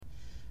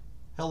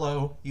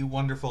Hello, you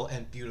wonderful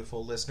and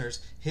beautiful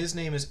listeners. His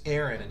name is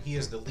Aaron, and he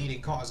is the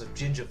leading cause of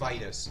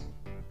gingivitis.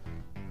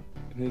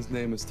 And his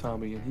name is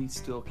Tommy, and he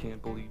still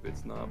can't believe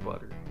it's not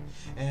butter.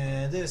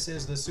 And this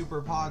is the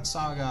Super Pod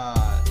Saga.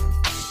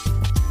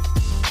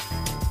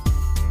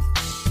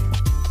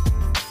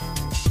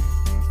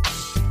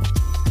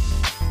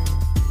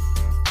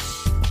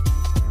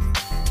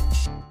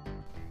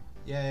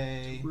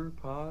 Yay! Super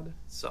Pod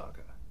Saga.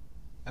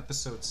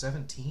 Episode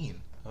 17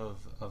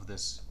 of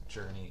this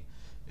journey.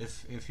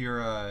 If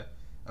you're a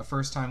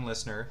first-time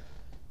listener,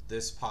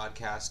 this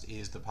podcast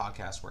is the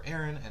podcast where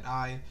Aaron and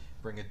I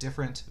bring a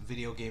different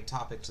video game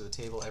topic to the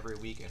table every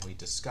week, and we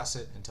discuss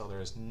it until there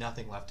is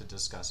nothing left to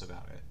discuss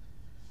about it.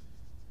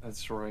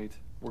 That's right.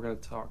 We're gonna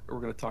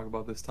talk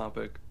about this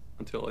topic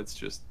until it's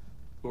just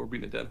we're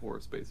beating a dead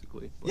horse,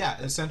 basically. But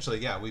yeah, essentially,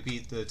 yeah. We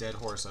beat the dead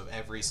horse of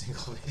every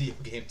single video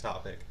game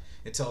topic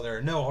until there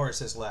are no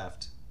horses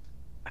left.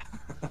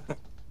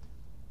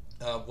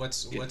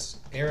 What's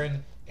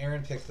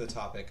Aaron picked the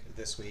topic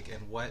this week,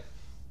 and what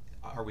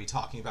are we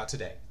talking about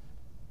today?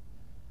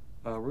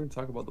 We're going to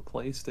talk about the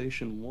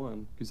PlayStation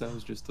 1, because that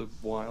was just a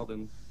wild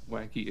and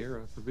wacky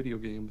era for video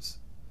games.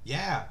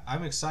 Yeah,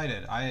 I'm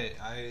excited.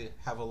 I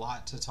have a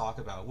lot to talk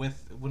about.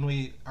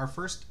 Our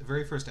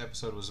very first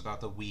episode was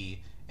about the Wii,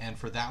 and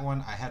for that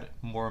one I had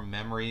more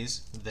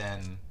memories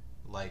than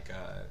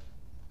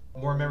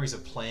more memories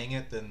of playing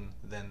it than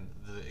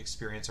the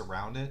experience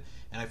around it.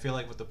 And I feel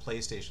like with the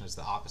PlayStation it's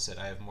the opposite.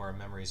 I have more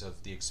memories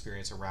of the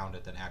experience around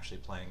it than actually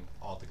playing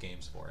all the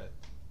games for it.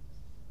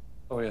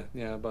 Oh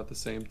yeah, about the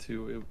same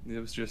too. It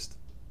was just,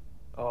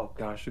 oh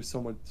gosh, there's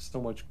so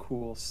much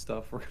cool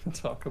stuff we're going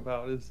to talk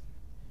about. It's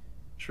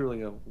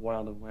truly a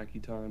wild and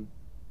wacky time.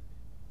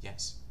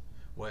 Yes.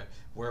 Where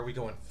are we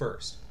going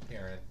first,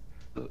 Aaron?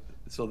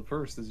 So the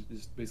first is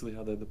basically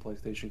how the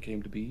PlayStation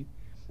came to be,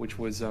 which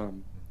was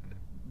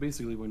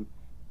basically when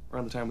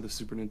around the time of the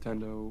Super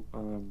Nintendo,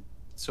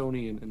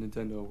 Sony and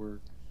Nintendo were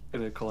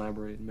going to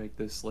collaborate and make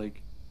this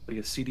like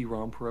a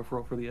CD-ROM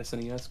peripheral for the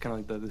SNES, kind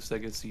of like the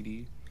Sega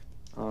CD.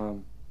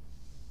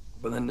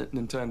 But then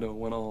Nintendo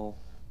went all,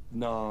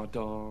 nah,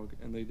 dog,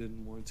 and they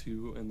didn't want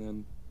to, and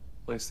then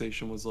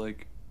PlayStation was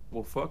like,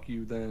 well, fuck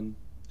you then,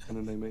 and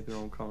then they made their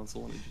own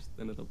console, and it just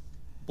ended up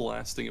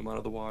blasting them out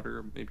of the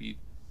water maybe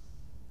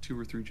 2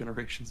 or 3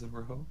 generations in a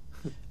row.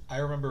 I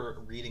remember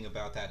reading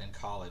about that in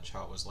college,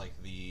 how it was like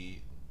it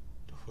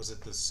was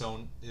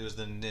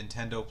the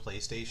Nintendo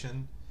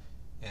PlayStation,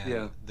 and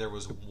Yeah. there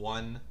was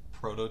one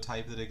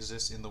prototype that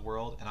exists in the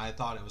world, and I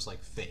thought it was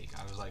like fake.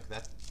 I was like,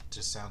 that's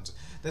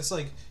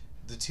like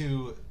the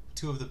two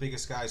of the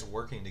biggest guys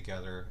working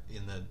together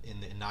in the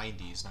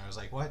 90s, and I was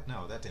like, what?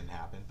 No, that didn't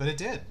happen. But it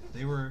did.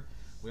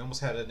 We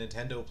almost had a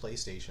Nintendo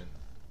PlayStation.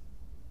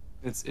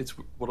 It's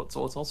what's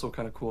also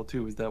kind of cool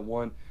too is that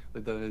one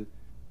the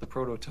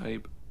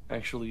prototype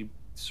actually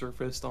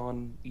surfaced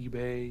on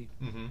eBay.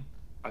 Mm-hmm.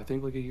 I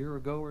think like a year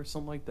ago or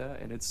something like that,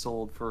 and it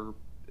sold for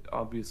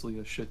obviously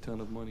a shit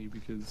ton of money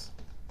because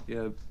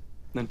yeah,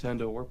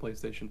 Nintendo or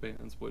PlayStation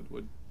fans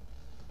would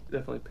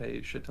definitely pay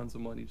shit tons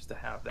of money just to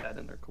have that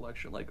in their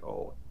collection. Like,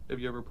 oh, have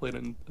you ever played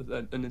a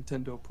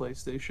Nintendo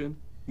PlayStation?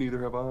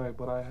 Neither have I,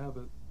 but I have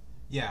it.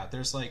 Yeah,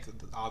 there's like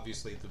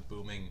obviously the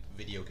booming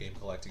video game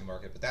collecting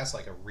market, but that's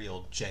like a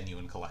real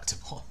genuine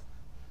collectible.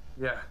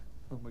 Yeah.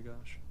 Oh my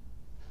gosh.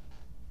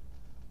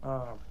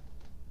 But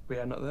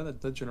yeah, no,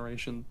 that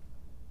generation,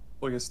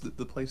 well, I guess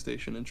the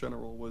PlayStation in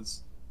general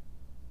was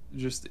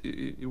just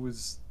it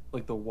was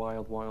like the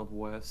wild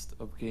west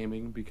of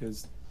gaming,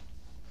 because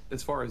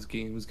as far as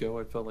games go,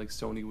 I felt like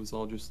Sony was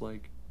all just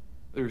like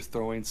they were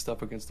throwing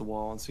stuff against the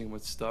wall and seeing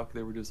what stuck.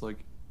 They were just like,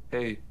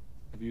 hey,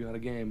 if you got a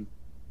game,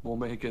 we'll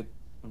make it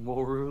and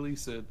we'll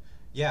release it.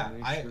 Yeah,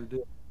 And they sure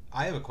did.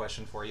 I have a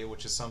question for you,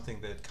 which is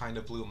something that kind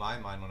of blew my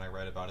mind when I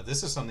read about it.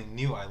 This is something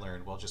new I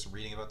learned while just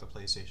reading about the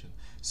PlayStation.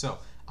 So,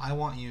 I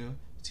want you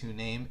to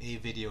name a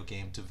video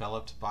game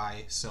developed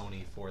by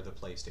Sony for the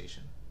PlayStation.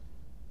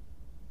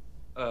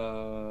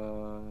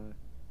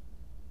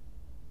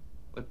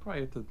 I'd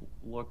probably have to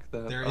look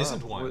that There up.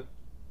 isn't one.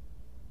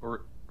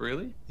 Or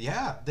really?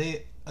 Yeah,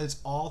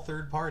 it's all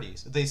third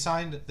parties. They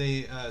signed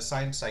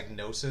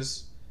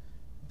Psygnosis,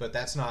 but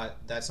that's not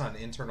an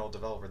internal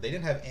developer. They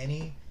didn't have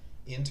any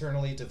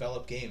internally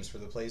developed games for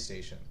the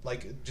PlayStation.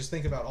 Like, just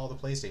think about all the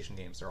PlayStation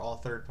games. They're all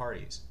third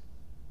parties.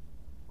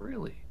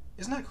 Really?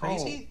 Isn't that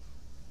crazy?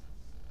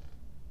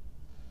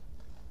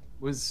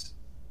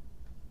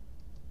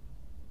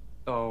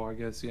 I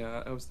guess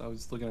yeah. I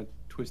was looking at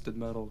Twisted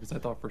Metal because I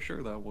thought for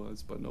sure that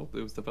was, but nope.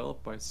 It was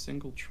developed by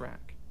Single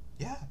Track.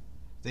 Yeah.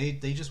 They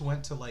just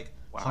went to like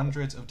Wow.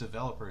 hundreds of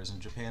developers in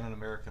Japan and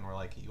America and were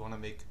like, you want to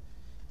make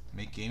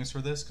games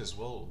for this? Because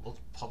we'll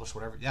publish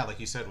whatever. Yeah, like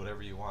you said,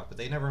 whatever you want. But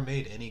they never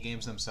made any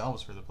games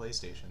themselves for the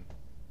PlayStation.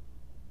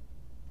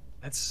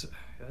 That's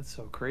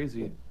so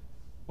crazy.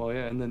 Well,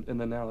 yeah, and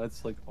then now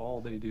that's like all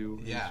they do.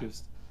 Yeah. It's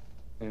just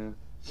yeah.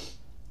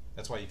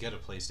 That's why you get a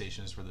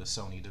PlayStation, is for the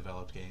Sony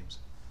developed games.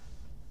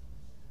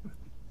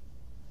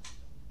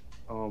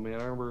 Oh man,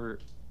 I remember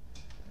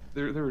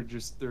there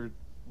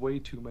way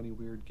too many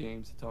weird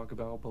games to talk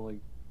about, but like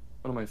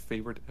one of my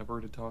favorite ever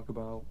to talk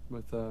about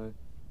with the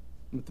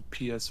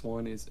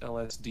PS1 is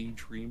LSD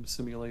Dream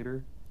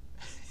Simulator.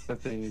 That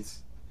thing is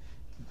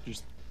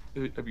just.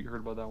 Have you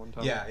heard about that one,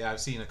 Tom? Yeah, yeah, I've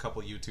seen a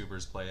couple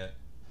YouTubers play it.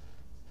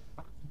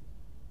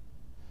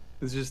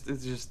 It's just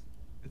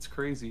it's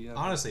crazy.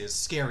 Honestly, it's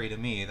scary to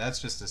me. That's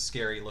just a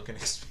scary looking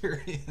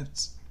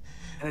experience.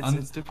 And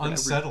it's different every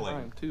Unsettling.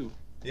 time too.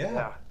 Yeah.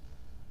 Yeah.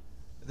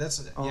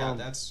 Um,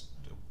 That's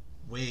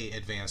way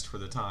advanced for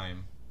the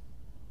time.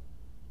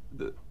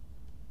 the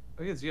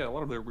I guess yeah, a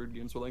lot of their weird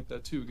games are like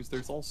that too. Because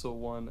there's also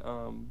one.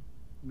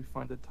 Let me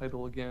find the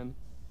title again.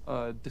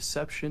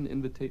 Deception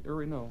Invitation. Or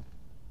wait, no.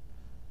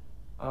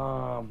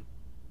 Um,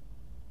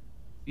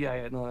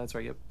 yeah, no, that's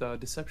right. Yep, the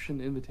Deception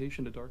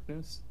Invitation to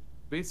Darkness.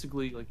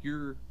 Basically, like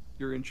you're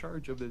in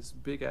charge of this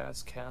big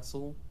ass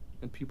castle,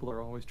 and people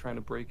are always trying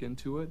to break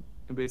into it.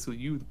 And basically,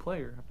 you, the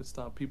player, have to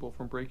stop people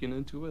from breaking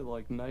into it,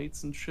 like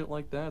knights and shit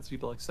like that. So you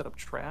have to like set up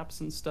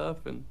traps and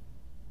stuff, and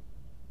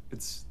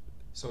it's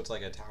So it's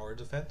like a tower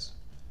defense?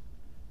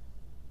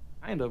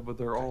 kind of, but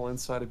they're Okay. all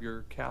inside of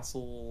your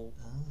castle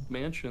Oh.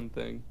 mansion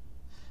thing.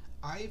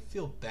 I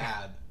feel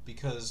bad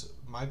because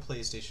my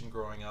PlayStation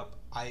growing up,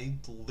 I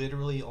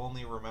literally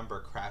only remember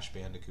Crash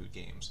Bandicoot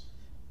games.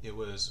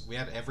 We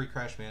had every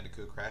Crash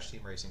Bandicoot, Crash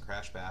Team Racing,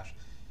 Crash Bash,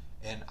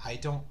 and I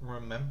don't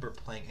remember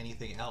playing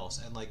anything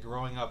else. And like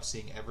growing up,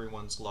 seeing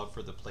everyone's love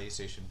for the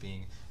PlayStation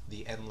being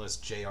the endless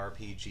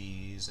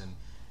JRPGs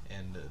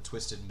and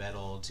Twisted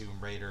Metal, Tomb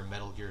Raider,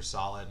 Metal Gear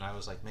Solid, and I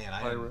was like, man,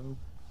 I didn't. Pyro.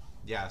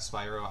 Yeah,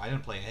 Spyro. I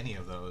didn't play any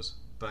of those,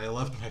 but I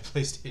loved my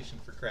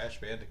PlayStation for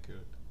Crash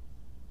Bandicoot.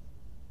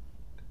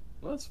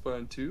 Well, that's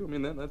fun too. I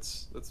mean,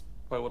 that's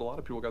probably what a lot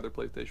of people got their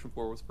PlayStation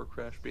for was for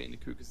Crash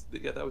Bandicoot. Because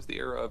yeah, that was the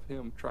era of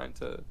him trying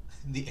to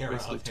The era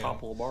basically of him.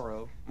 topple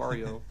Mario,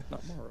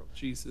 not Mario.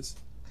 Jesus,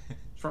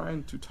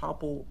 trying to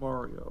topple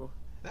Mario.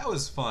 That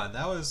was fun.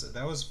 That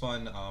was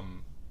fun.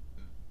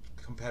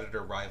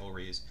 Competitor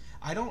rivalries.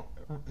 I don't.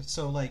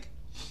 So like,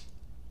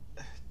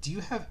 do you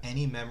have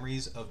any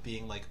memories of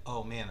being like,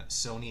 oh man,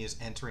 Sony is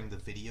entering the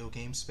video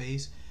game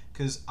space?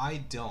 Because I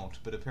don't.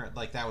 But apparently,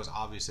 like that was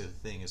obviously the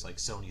thing is like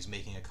Sony's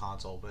making a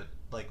console. But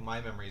like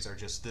my memories are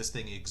just this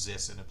thing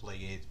exists and it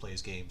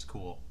plays games.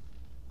 Cool.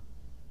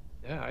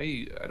 Yeah,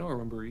 I don't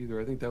remember either.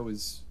 I think that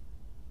was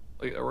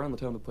like around the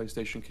time the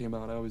PlayStation came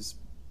out. I was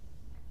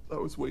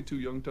way too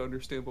young to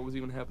understand what was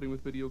even happening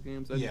with video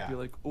games. I'd just Yeah. be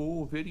like,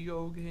 oh,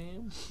 video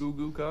games, goo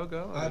goo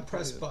gaga. I I'd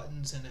press play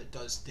buttons and it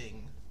does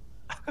thing.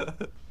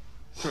 it.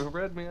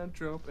 Red man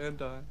jump and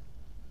die.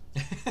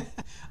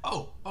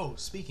 Oh,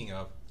 speaking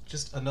of,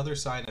 just another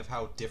sign of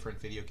how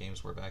different video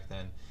games were back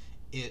then.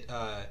 It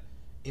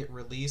it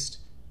released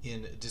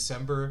in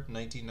December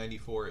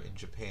 1994 in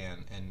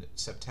Japan and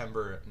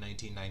September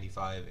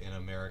 1995 in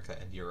America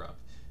and Europe.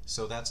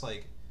 So that's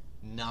like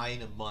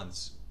 9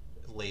 months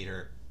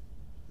later.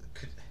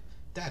 Could,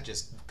 that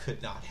just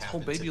could not happen Whole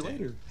baby today.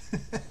 later.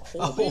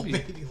 A whole baby.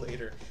 baby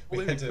later. Whole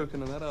We baby had to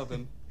cooking in that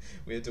oven.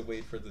 we had to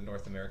wait for the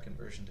North American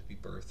version to be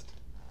birthed.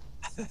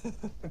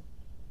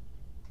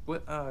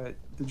 What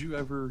did you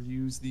ever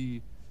use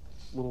the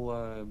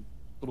little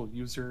little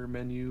user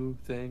menu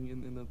thing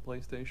in the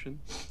PlayStation?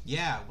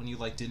 Yeah, when you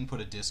like didn't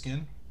put a disc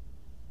in.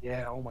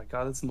 Yeah, oh my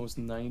god, that's the most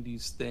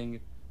 90s thing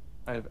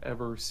I've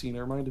ever seen. It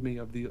reminded me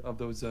of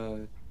those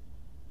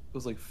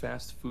like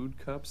fast food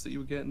cups that you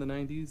would get in the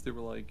 90s. They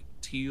were like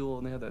teal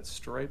and they had that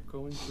stripe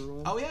going through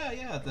them. Oh yeah,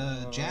 yeah,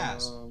 the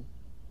Jazz. Is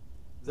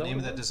The that name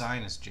of what it that was?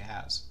 design is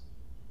Jazz.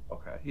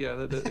 Okay, yeah,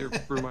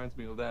 it reminds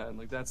me of that, and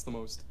like that's the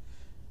most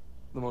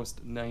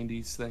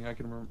 90s thing I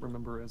can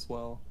remember as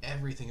well.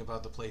 Everything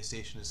about the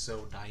PlayStation is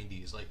so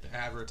 90s. Like the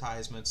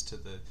advertisements to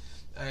the.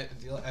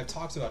 I've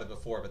talked about it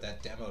before, but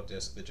that demo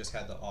disc that just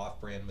had the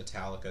off-brand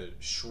Metallica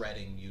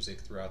shredding music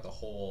throughout the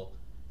whole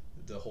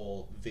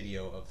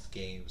video of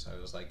games. I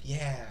was like,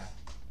 yeah.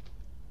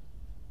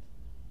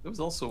 It was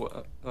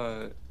also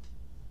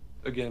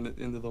again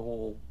into the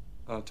whole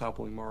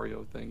toppling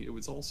Mario thing. It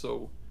was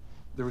also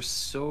there was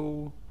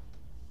so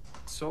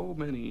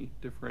many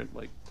different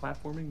like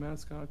platforming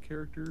mascot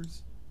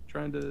characters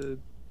trying to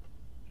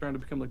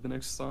become like the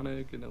next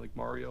Sonic and like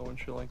Mario and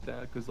shit like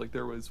that. Because like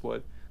there was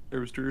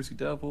Jersey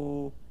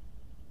Devil,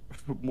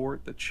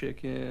 Mort the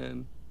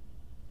Chicken,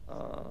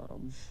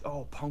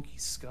 oh Punky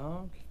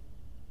Skunk.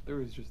 There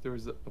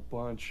was a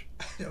bunch.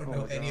 I don't Oh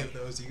know my any gosh. of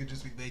those. You could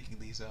just be making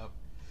these up.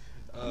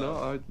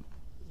 No,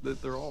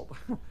 they're all.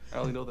 I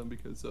only know them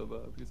because of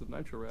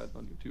Nitro Rad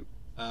on YouTube.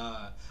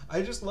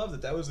 I just love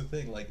that was the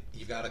thing. Like,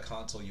 you got a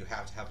console, you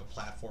have to have a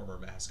platformer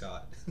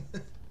mascot.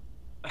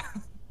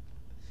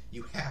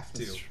 You have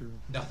to. That's true.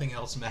 Nothing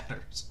else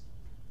matters.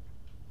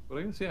 But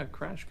I guess yeah,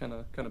 Crash kind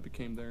of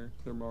became their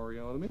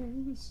Mario. I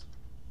mean,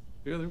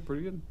 yeah, they were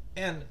pretty good.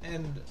 And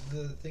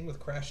the thing with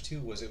Crash 2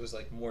 was it was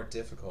like more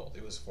difficult.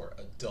 It was for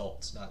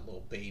adults, not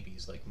little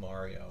babies like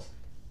Mario.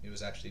 It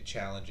was actually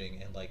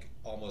challenging and like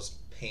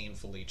almost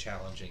painfully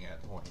challenging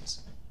at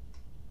points.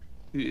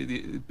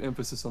 The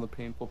emphasis on the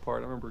painful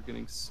part. I remember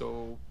getting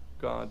so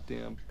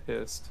goddamn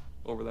pissed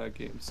over that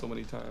game so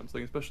many times.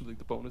 Like especially like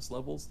the bonus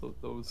levels,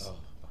 those Oh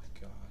my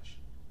gosh.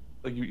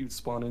 like you'd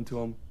spawn into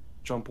them,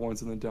 jump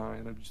once and then die,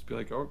 and I'd just be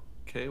like, oh,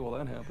 okay, well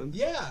that happened.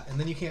 Yeah, and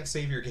then you can't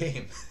save your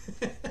game.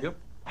 Yep.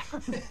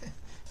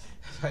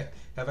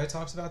 Have I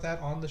talked about that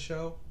on the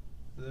show?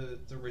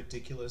 The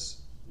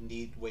ridiculous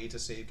neat way to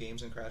save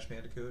games in Crash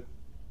Bandicoot?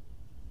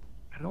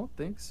 I don't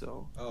think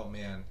so. Oh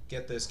man,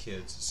 get this,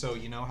 kids. So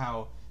you know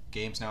how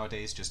games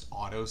nowadays just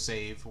auto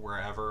save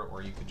wherever,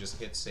 or you can just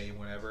hit save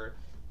whenever?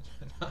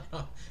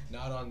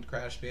 Not on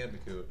Crash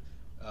Bandicoot.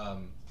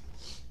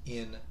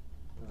 In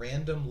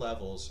random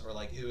levels, or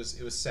like it was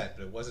set,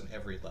 but it wasn't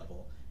every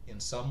level. In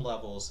some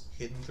levels,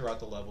 hidden throughout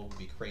the level would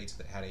be crates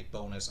that had a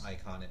bonus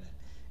icon in it.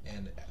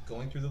 And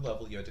going through the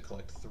level, you had to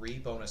collect 3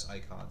 bonus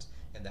icons,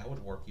 and that would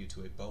warp you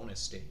to a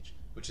bonus stage,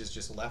 which is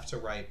just left to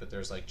right, but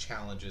there's like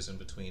challenges in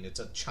between. It's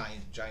a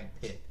giant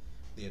pit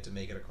that you have to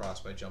make it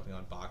across by jumping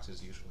on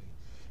boxes usually.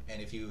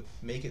 And if you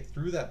make it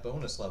through that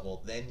bonus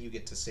level, then you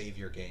get to save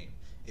your game.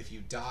 If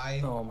you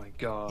die Oh my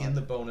god. in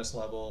the bonus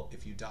level,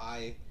 if you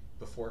die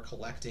before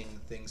collecting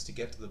things to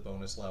get to the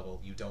bonus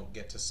level, you don't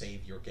get to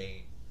save your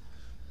game.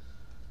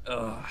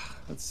 Ugh,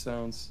 that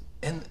sounds.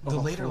 And the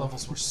later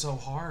levels were so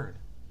hard.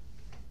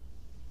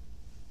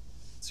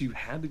 So you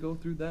had to go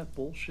through that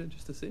bullshit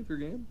just to save your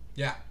game?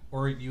 Yeah,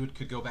 or you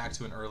could go back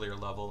to an earlier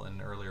level,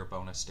 an earlier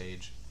bonus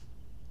stage.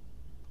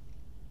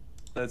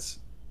 That's.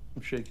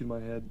 I'm shaking my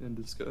head in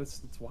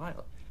disgust. It's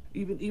wild.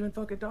 Even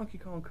fucking Donkey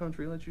Kong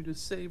Country lets you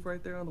just save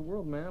right there on the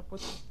world map.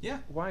 What? Yeah.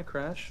 Why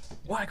Crash?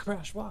 Why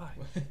Crash? Why?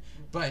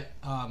 But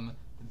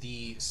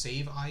the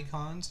save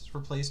icons for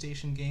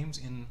PlayStation games,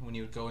 when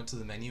you would go into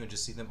the menu and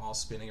just see them all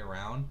spinning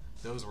around,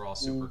 those were all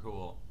super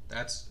cool.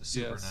 That's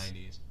super Yes.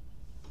 90s.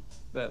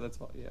 That's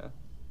all. Yeah.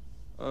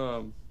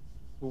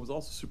 What was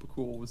also super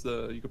cool was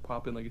you could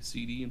pop in like a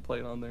CD and play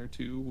it on there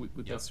too with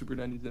Yep. that Super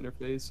 90s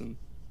interface, and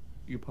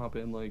you could pop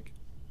in like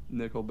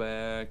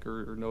Nickelback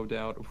or No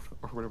Doubt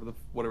or whatever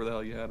the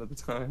hell you had at the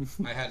time.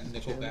 I had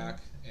Nickelback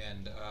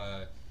and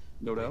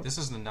No Doubt. this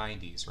is the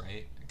 90s,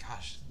 right?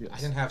 Gosh, Yes. I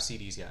didn't have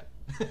CDs yet.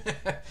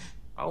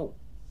 Oh.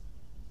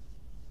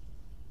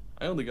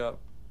 I only got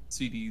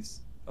CDs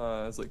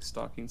as like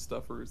stocking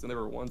stuffers, and there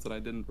were ones that I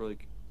didn't really.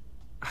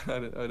 I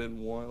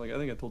didn't want. Like I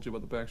think I told you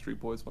about the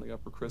Backstreet Boys one I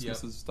got for Christmas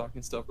Yep. as a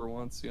stocking stuffer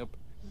once. Yep.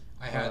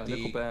 I had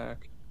Nickelback.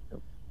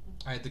 Yep.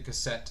 I had the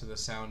cassette to the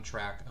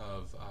soundtrack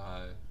of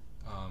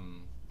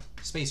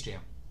Space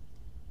Jam.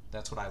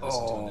 That's what I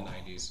listened to in the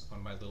 90s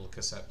on my little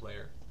cassette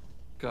player.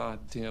 God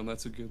damn,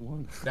 that's a good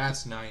one.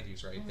 That's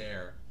 90s right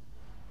there.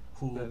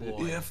 Cool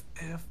boy.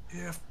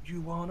 If you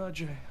wanna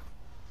jam.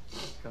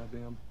 God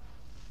damn.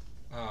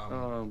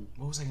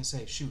 What was I gonna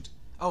say? Shoot.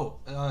 Oh,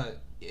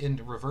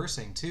 in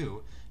reversing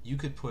too, you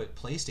could put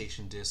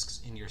PlayStation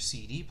discs in your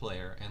CD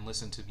player and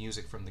listen to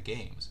music from the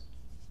games.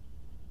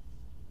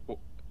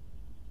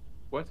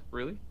 What?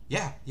 Really?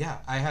 Yeah.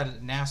 I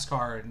had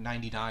NASCAR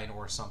 '99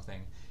 or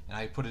something, and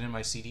I put it in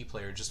my CD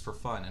player just for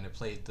fun, and it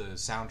played the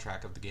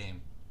soundtrack of the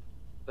game.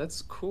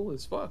 That's cool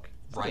as fuck.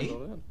 I didn't Right?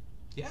 know that.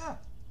 Yeah.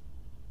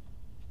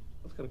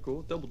 That's kind of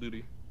cool. Double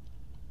duty.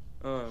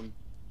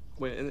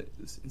 Wait, and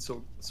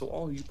so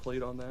all you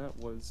played on that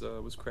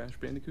was Crash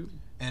Bandicoot?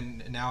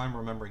 And now I'm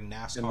remembering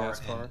NASCAR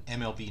NASCAR.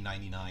 and MLB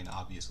 '99,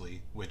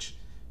 obviously. Which,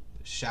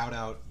 shout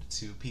out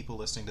to people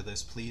listening to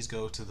this. Please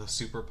go to the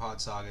Super Pod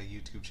Saga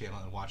YouTube channel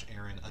and watch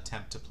Aaron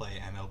attempt to play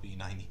MLB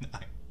 '99.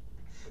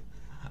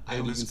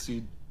 And you can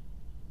see,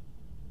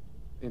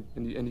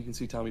 and you can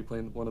see Tommy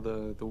playing one of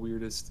the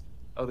weirdest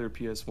other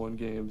PS1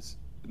 games.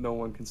 No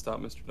one can stop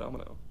Mr.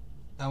 Domino.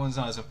 That one's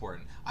not as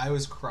important. I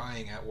was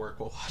crying at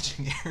work while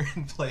watching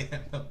Aaron play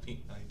MLB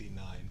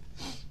 '99.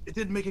 It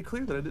didn't make it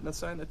clear that I didn't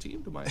assign a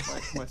team to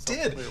myself. It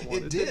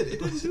did. It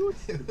didn't do it.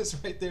 It was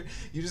right there.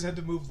 You just had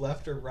to move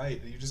left or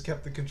right. You just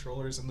kept the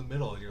controllers in the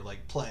middle, and you're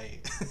like, play.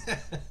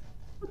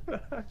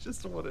 I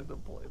just wanted to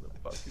play the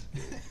fucking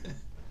game.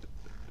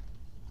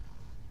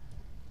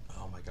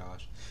 Oh my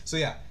gosh. So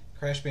yeah,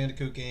 Crash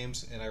Bandicoot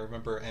games, and I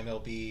remember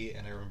MLB,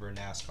 and I remember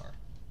NASCAR.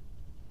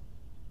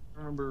 I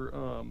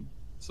remember,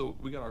 so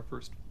we got our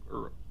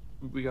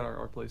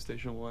our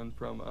PlayStation 1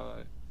 from,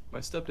 my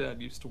stepdad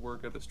used to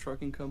work at this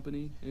trucking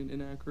company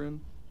in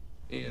Akron,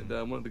 and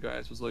one of the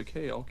guys was like,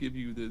 hey, I'll give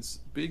you this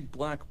big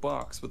black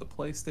box with a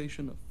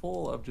PlayStation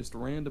full of just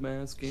random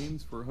ass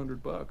games for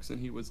 $100, and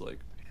he was like,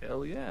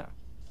 hell yeah.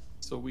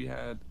 So we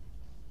had,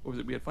 what was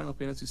it, we had Final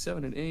Fantasy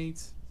 7 and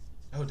 8,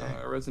 Oh dang.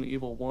 Resident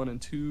Evil 1 and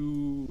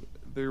 2,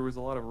 there was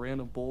a lot of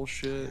random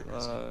bullshit,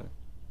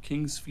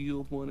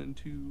 Kingsfield 1 and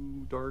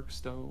 2,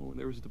 Darkstone,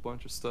 there was a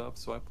bunch of stuff,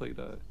 so I played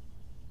a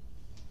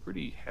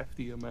pretty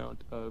hefty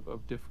amount of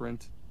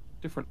different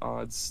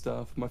odd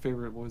stuff. My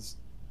favorite was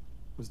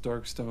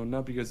Darkstone,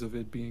 not because of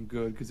it being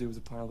good, because it was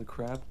a pile of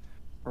crap.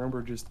 I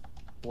remember just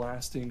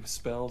blasting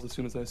spells as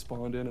soon as I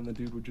spawned in, and the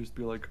dude would just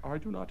be like, I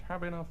do not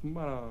have enough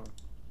mana.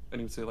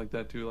 And he would say it like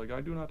that too, like, I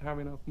do not have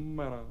enough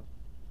mana.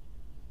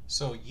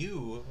 So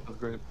you, That was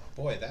great.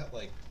 boy,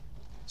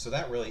 so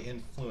that really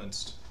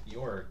influenced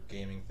your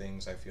gaming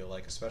things, I feel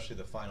like, especially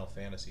the Final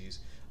Fantasies.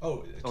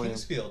 Oh, Oh, yeah.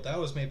 Kingsfield, that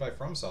was made by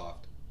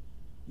FromSoft.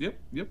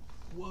 Yep.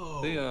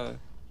 They Whoa.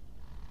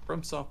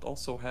 FromSoft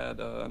also had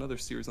another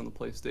series on the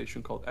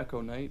PlayStation called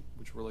Echo Night,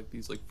 which were like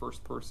these like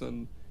first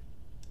person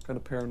kind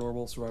of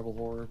paranormal survival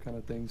horror kind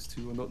of things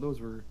too, and those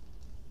were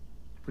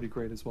pretty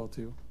great as well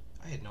too.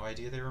 I had no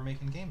idea they were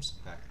making games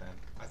back then.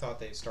 I thought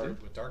they Yeah.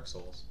 started with Dark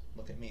Souls.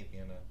 Look at me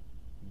being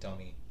a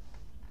dummy.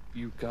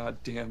 You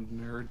goddamn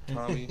nerd,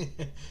 Tommy.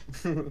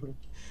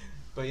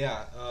 But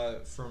yeah,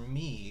 for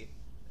me,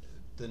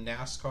 the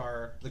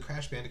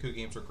Crash Bandicoot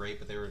games were great,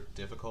 but they were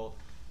difficult.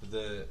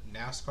 The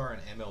NASCAR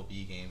and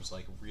MLB games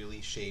like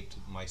really shaped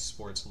my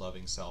sports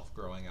loving self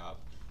growing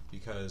up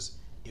because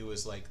it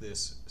was like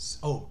this.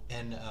 Oh,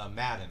 and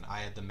Madden. I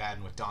had the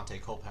Madden with Dante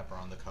Culpepper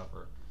on the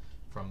cover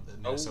from the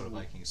Minnesota Oh,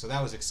 Vikings, so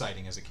that was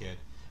exciting as a kid.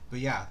 But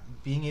yeah,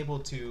 being able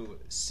to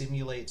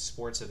simulate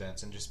sports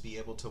events and just be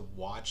able to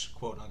watch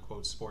quote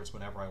unquote sports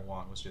whenever I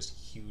want was just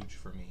huge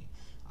for me.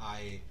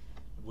 I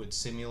would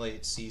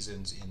simulate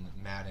seasons in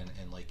Madden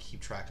and like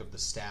keep track of the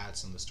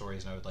stats and the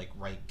stories, and I would like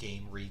write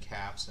game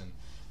recaps. And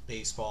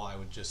baseball, I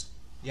would just,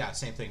 yeah,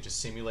 same thing, just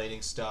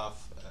simulating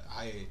stuff.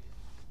 I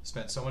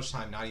spent so much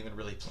time not even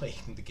really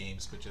playing the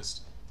games, but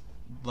just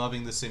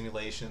loving the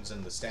simulations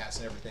and the stats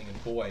and everything.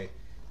 And boy,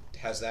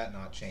 has that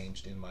not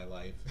changed in my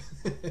life.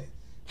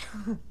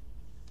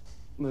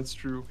 that's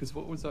true. Because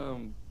what was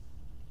in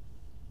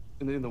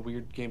the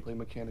weird gameplay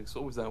mechanics?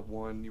 What was that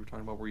one you were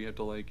talking about where you had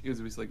to like it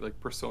was like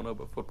Persona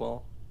but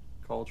football,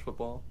 college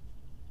football?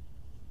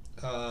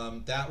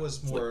 That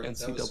was It's like more. That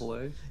was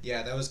NCAA.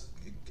 yeah. That was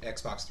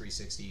Xbox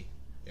 360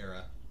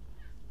 era.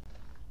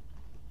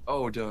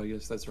 Oh, duh.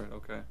 Yes, that's right.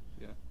 Okay.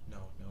 Yeah. No,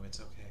 no, it's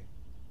okay.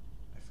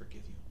 I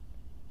forgive you.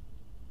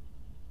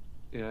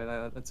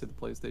 Yeah, I'd say the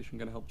PlayStation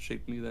kind of helped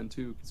shape me then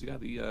too, because yeah,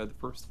 the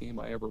first game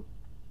I ever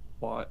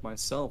bought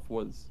myself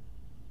was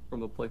from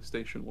the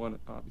PlayStation One.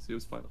 Obviously, it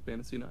was Final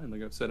Fantasy IX,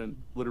 like I've said in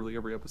literally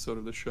every episode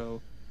of the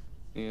show,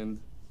 and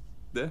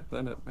yeah,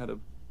 that had a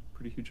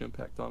pretty huge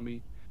impact on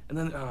me. And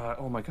then,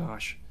 oh my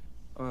gosh,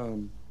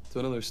 so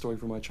another story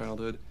from my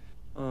childhood.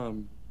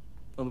 Um,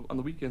 on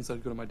the weekends,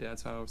 I'd go to my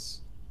dad's house.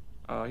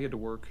 He had to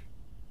work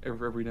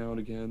every now and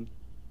again,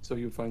 so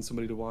he would find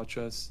somebody to watch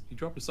us. He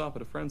dropped us off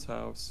at a friend's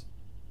house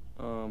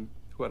who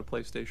had a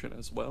PlayStation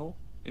as well,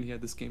 and he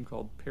had this game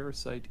called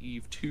Parasite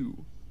Eve 2.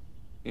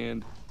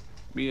 And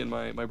me and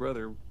my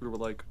brother, we were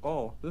like,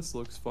 "Oh, this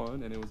looks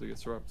fun," and it was like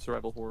a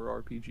survival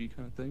horror RPG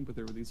kind of thing. But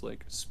there were these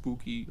like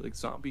spooky like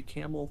zombie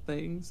camel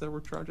things that were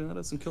charging at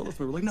us and killed us.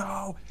 We were like,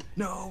 "No,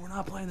 no, we're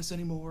not playing this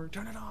anymore.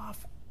 Turn it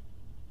off."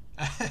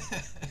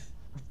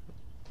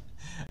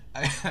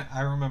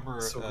 I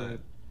remember So good.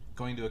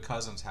 going to a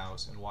cousin's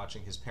house and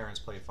watching his parents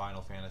play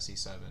Final Fantasy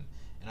VII,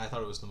 and I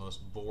thought it was the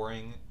most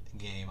boring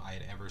game I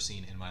had ever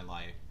seen in my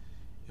life.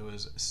 It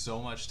was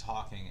so much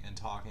talking and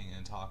talking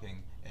and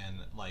talking, and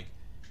like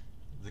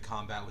the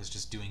combat was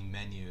just doing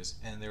menus.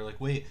 And they were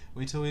like, wait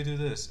till we do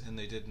this, and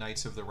they did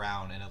Knights of the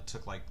Round, and it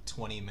took like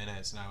 20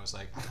 minutes, and I was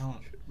like,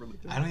 It really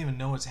I did. don't even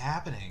know what's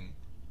happening.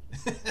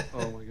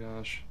 Oh my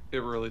gosh, it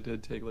really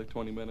did take like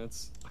 20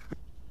 minutes.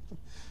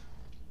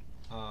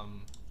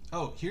 um,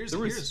 oh, here's There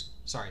was. here's.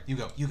 Sorry, you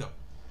go.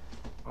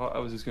 I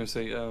was just gonna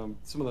say,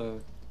 some of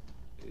the.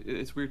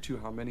 It's weird too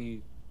how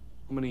many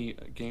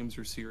games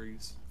or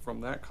series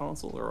from that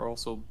console are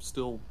also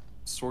still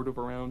sort of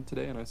around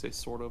today, and I say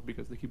sort of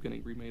because they keep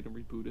getting remade and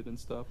rebooted and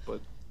stuff.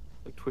 But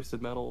like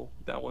Twisted Metal,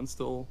 that one's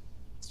still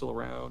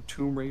around.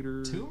 Tomb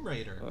Raider, Tomb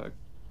Raider, uh,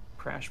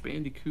 Crash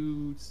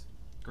Bandicoot,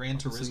 Gran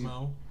obviously,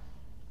 Turismo.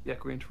 yeah,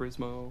 Gran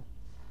Turismo.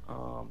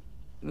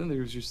 And then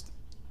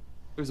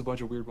there's a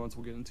bunch of weird ones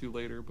we'll get into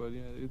later. But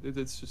yeah,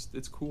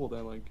 it's cool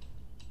that like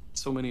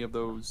so many of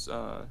those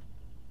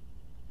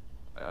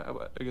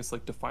I guess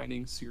like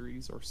defining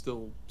series are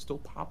still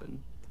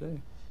popping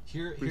today.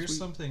 Pretty Here's sweet.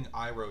 something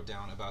I wrote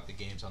down about the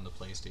games on the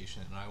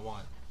PlayStation, and I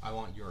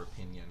want your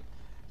opinion.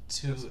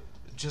 Yes. To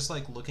just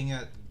like looking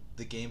at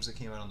the games that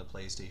came out on the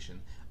PlayStation,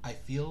 I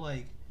feel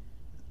like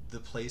the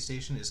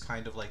PlayStation is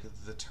kind of like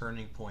the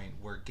turning point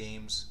where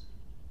games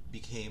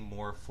became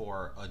more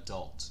for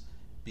adults,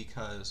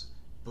 because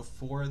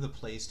before the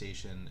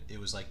PlayStation, it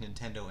was like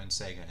Nintendo and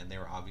Sega, and they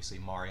were obviously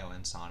Mario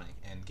and Sonic,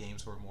 and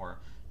games were more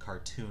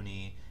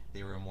cartoony.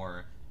 They were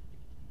more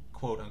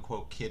quote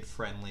unquote kid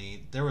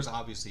friendly. There was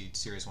obviously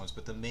serious ones,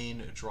 but the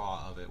main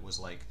draw of it was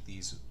like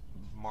these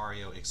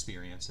Mario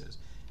experiences.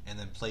 And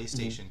then Hmm.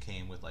 PlayStation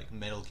came with like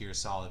Metal Gear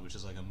Solid, which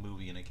is like a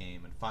movie and a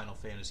game, and Final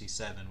Fantasy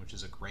VII, which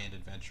is a grand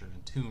adventure,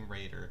 and Tomb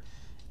Raider,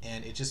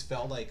 and it just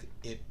felt like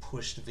it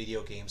pushed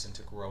video games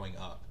into growing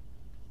up.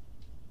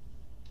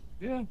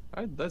 Yeah,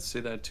 I'd say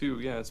that too.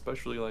 Yeah,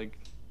 especially like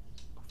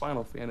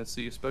Final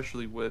Fantasy,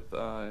 especially with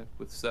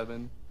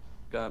seven,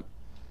 got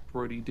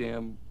pretty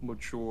damn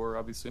mature.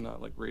 Obviously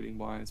not like rating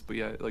wise, but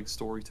yeah, like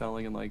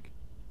storytelling and like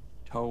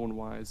tone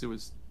wise, it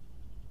was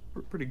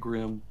pretty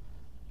grim.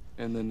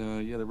 And then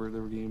yeah, there were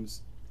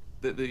games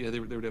yeah, they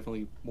were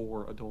definitely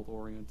more adult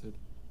oriented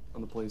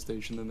on the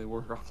PlayStation than they were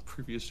on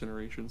previous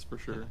generations for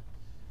sure.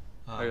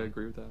 I um,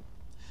 agree with that.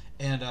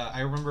 and I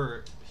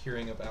remember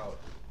hearing about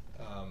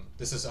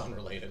this is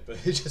unrelated, but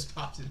it just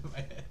popped into my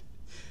head.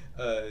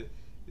 Uh,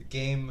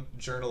 game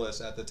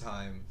journalists at the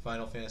time,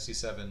 Final Fantasy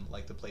VII,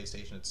 like the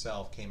PlayStation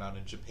itself, came out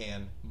in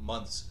Japan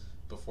months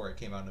before it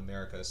came out in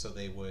America, so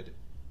they would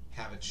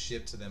have it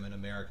shipped to them in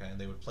America,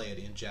 and they would play it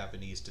in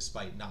Japanese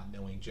despite not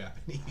knowing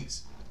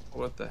Japanese.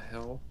 What the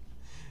hell?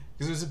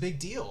 Because it was a big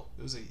deal.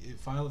 It was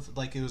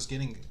it was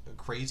getting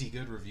crazy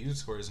good review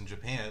scores in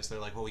Japan. So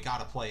they're like, well, we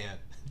gotta play it,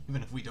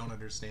 even if we don't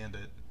understand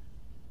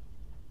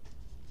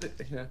it.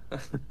 Yeah.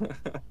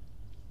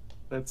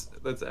 That's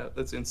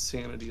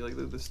insanity. Like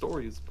the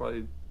story is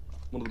probably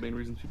one of the main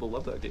reasons people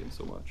love that game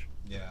so much.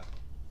 Yeah,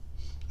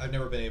 I've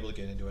never been able to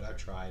get into it. I've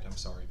tried. I'm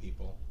sorry,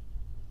 people.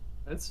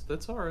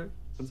 That's all right.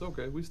 It's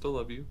okay. We still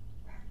love you.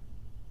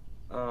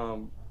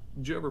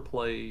 Did you ever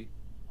play,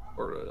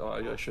 or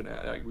I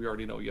shouldn't. We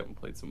already know you haven't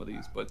played some of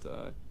these, but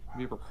have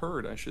you ever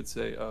heard, I should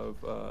say, of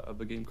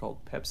a game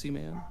called Pepsi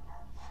Man?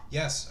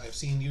 Yes, I've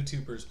seen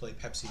YouTubers play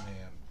Pepsi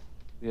Man.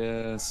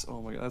 Yes.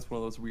 Oh my God, that's one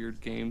of those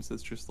weird games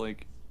that's just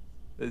like,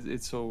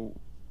 it's so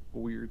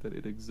weird that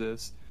it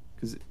exists.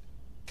 Because,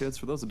 kids,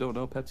 for those that don't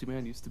know, Pepsi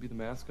Man used to be the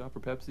mascot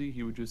for Pepsi.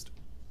 He would just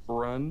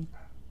run,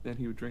 and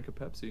he would drink a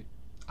Pepsi.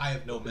 I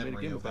have no They made a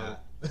memory game of about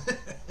that.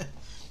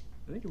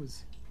 I think it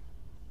was,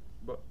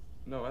 but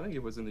no, I think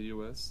it was in the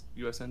U.S.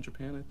 and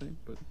Japan. I think,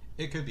 but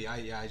It could be.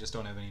 I just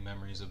don't have any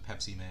memories of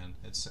Pepsi Man.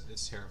 It's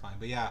terrifying.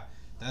 But yeah,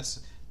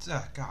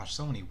 gosh,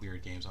 so many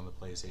weird games on the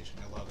PlayStation.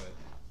 I love it.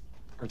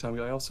 or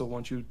Tommy, I also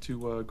want you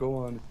to go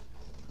on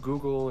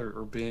Google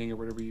or Bing or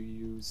whatever you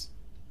use.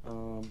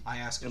 I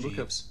ask and look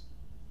up. Jeeves.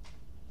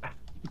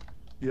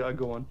 Yeah, I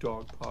go on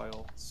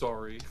Dogpile.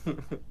 Sorry.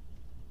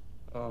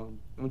 I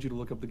want you to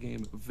look up the game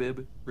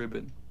Vib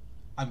Ribbon.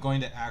 I'm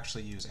going to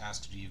actually use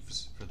Ask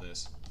Jeeves for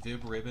this.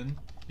 Vib Ribbon,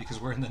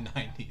 because we're in the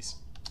 90s.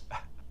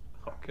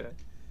 Okay.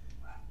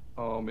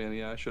 Oh man,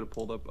 yeah, I should have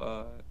pulled up.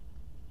 I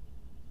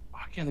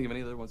can't think of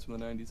any other ones from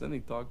the '90s. I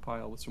think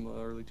Dogpile was from the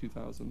early 2000s. Vib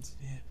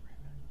Ribbon.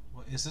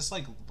 What is this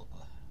like?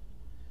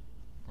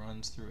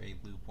 Runs through a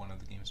loop, one of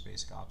the game's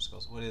basic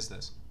obstacles. What is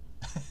this?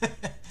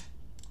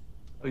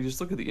 Oh, you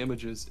just look at the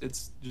images.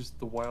 It's just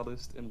the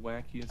wildest and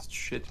wackiest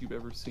shit you've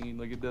ever seen.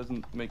 Like, it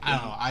doesn't make I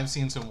don't know. I've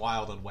seen some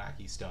wild and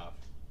wacky stuff.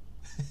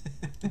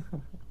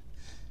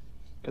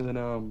 And then,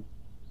 oh,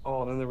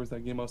 and then there was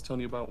that game I was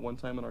telling you about one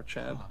time in our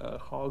chat,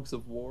 Hogs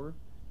of War,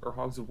 or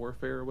Hogs of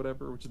Warfare or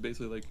whatever, which is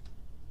basically like,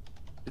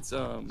 it's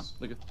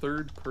like a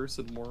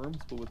third-person Worms,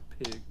 but with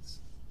pigs,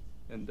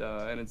 and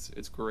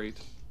it's great.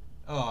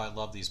 Oh, I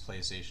love these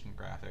PlayStation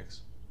graphics.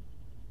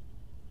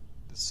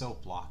 It's so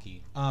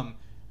blocky.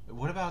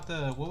 What about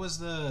what was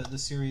the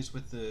series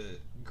with the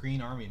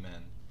Green Army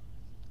Men?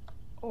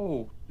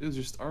 Oh, it was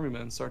just Army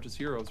Men, Sergeant's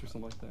Heroes, or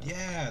something like that.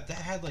 Yeah, that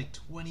had like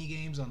 20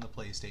 games on the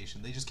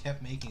PlayStation. They just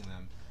kept making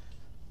them.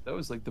 That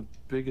was like the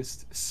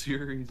biggest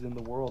series in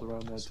the world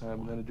around that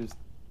time, and then it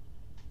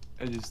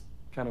just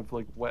kind of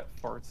like wet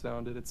fart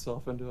sounded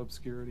itself into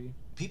obscurity.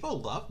 People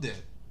loved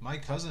it. My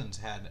cousins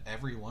had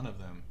every one of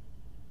them.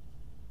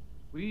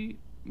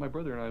 My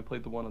brother and I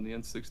played the one on the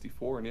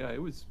N64, and yeah,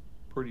 it was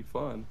pretty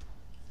fun.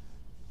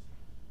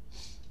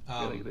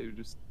 Yeah, they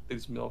just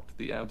milked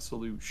the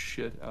absolute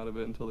shit out of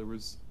it until there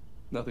was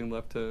nothing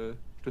left to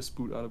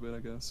spoot out of it, I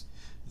guess.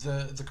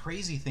 The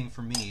crazy thing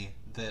for me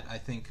that I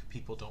think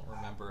people don't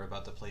remember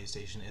about the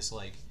PlayStation is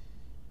like,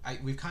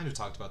 we've kind of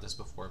talked about this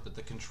before, but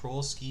the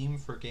control scheme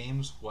for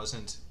games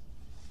wasn't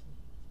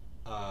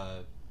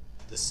the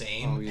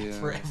same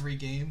for every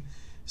game.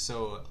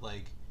 So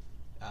like,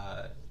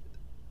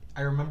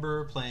 I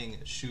remember playing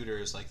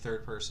shooters, like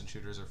third-person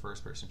shooters or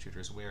first-person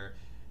shooters, where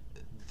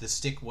the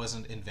stick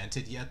wasn't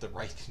invented yet, the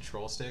right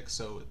control stick.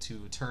 So to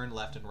turn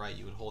left and right,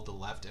 you would hold the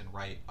left and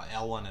right,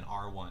 L1 and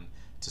R1,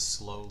 to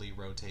slowly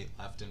rotate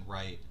left and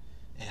right.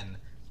 And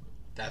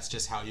that's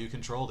just how you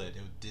controlled it.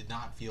 It did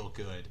not feel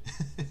good.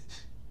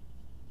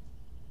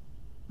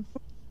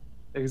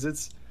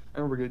 Because I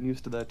remember getting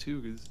used to that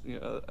too,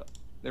 because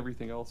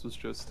everything else was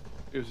just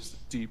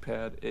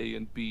D-pad A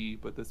and B,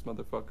 but this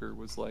motherfucker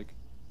was like,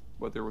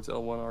 what, there was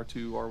L1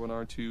 R2, R1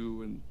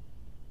 R2, and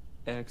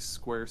X,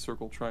 square,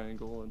 circle,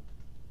 triangle, and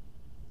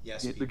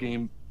yes, the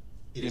games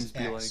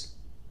X.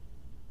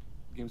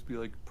 be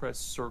like press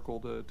circle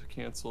to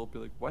cancel. Be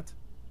like, what?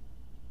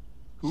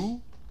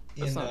 Who?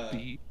 That's not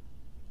B.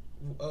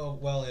 Oh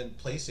well, in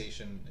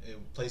PlayStation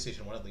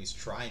 1 at least,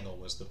 triangle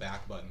was the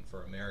back button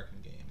for American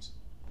games.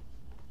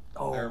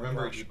 Oh, I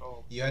remember gosh.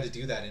 you had to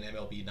do that in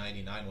MLB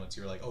 '99 once.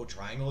 You were like, "Oh,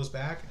 triangle is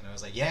back," and I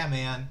was like, "Yeah,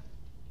 man."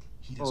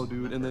 Oh,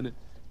 dude, and then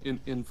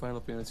in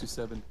Final Fantasy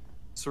VII,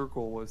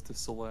 circle was to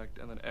select,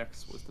 and then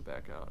X was to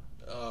back out.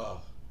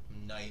 Oh,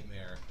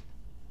 nightmare.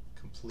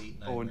 Complete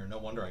nightmare. No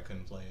wonder I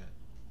couldn't play it.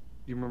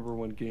 You remember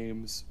when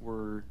games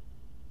were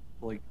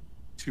like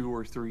 2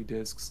 or 3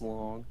 discs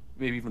long,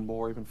 maybe even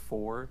more, even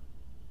 4?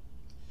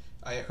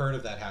 I heard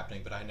of that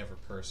happening, but I never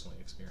personally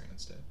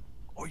experienced it.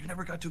 Oh, you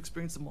never got to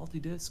experience the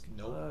multi-disc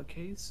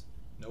case?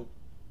 Nope.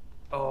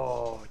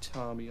 Oh,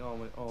 Tommy. Oh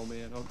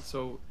man.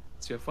 So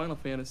yeah, Final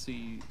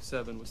Fantasy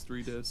VII was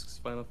 3 discs.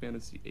 Final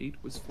Fantasy VIII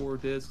was 4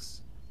 discs.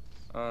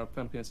 Final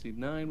Fantasy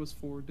IX was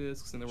 4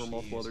 discs, and there were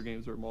multiple other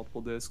games that were multiple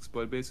discs.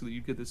 But basically,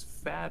 you get this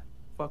fat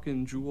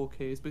fucking jewel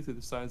case, basically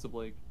the size of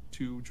like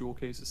two jewel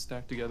cases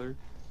stacked together.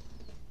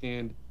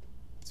 And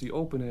so you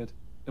open it,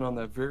 and on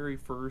that very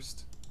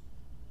first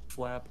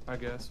flap, I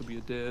guess, would be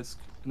a disc,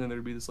 and then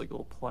there'd be this like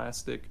little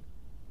plastic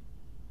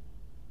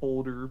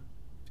holder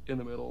in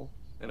the middle,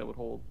 and it would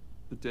hold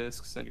the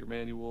discs and your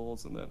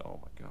manuals, and then oh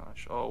my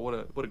gosh, oh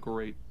what a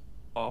great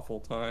awful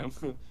time.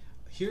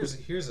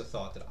 Here's a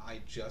thought that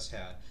I just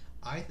had.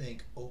 I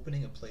think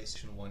opening a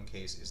PlayStation 1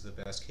 case is the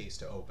best case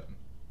to open.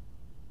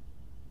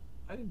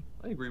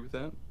 I agree with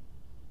that.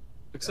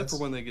 Except for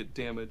That's when they get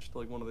damaged,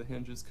 like one of the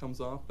hinges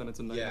comes off, then it's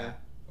a Yeah, nightmare.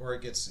 or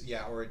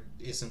it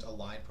isn't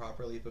aligned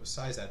properly. But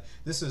besides that,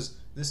 this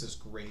is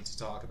great to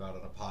talk about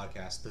on a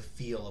podcast. The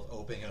feel of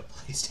opening a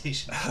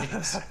PlayStation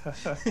case.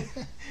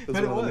 Those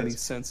But are it one of the many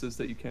was. senses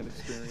that you can't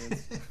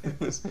experience. It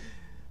was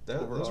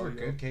Over those were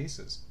audio. good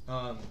cases.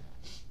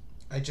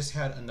 I just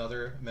had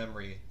another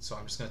memory, so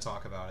I'm just going to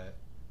talk about it.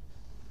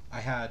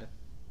 I had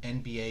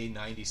NBA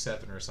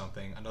 97 or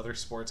something, another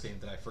sports game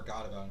that I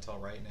forgot about until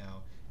right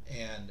now.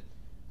 And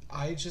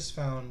I just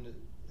found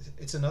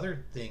it's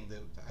another thing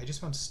that I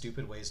just found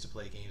stupid ways to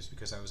play games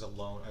because I was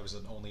alone. I was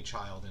an only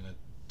child in a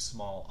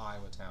small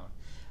Iowa town.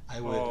 I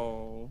would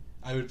Oh,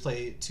 I would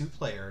play two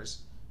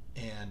players,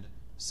 and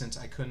since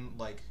I couldn't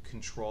like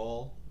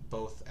control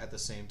both at the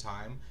same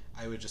time,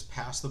 I would just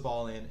pass the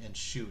ball in and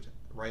shoot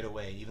right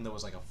away, even though it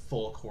was like a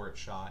full court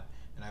shot.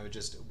 And I would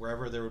just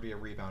wherever there would be a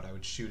rebound, I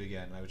would shoot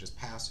again. And I would just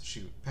pass,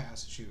 shoot,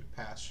 pass, shoot,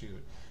 pass, shoot,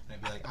 and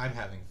I'd be like, I'm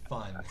having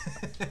fun.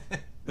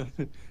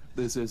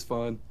 this is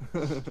fun.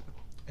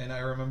 And I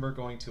remember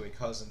going to a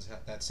cousin's,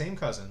 that same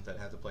cousin that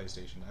had the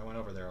PlayStation. I went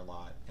over there a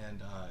lot,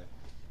 and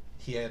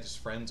he had his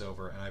friends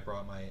over, and I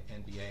brought my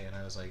NBA, and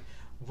I was like,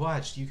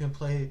 "Watch, you can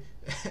play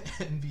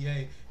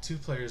NBA two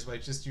players by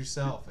just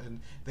yourself." And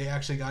they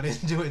actually got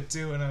into it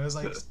too, and I was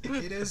like,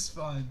 "It is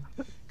fun,"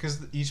 because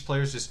each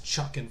player's just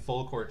chucking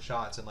full court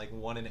shots, and like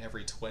one in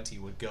every 20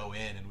 would go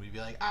in, and we'd be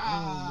like,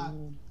 "Ah!"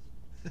 Oh,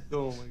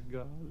 oh my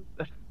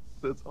god,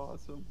 that's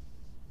awesome.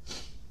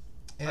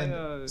 And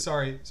I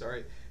sorry,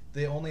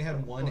 they only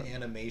had one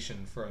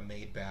animation for a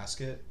made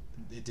basket.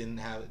 It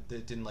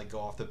didn't like go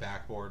off the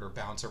backboard or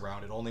bounce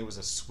around. It only was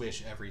a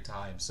swish every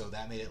time, so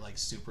that made it like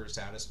super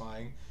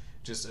satisfying.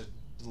 Just a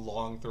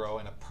long throw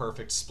and a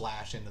perfect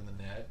splash into the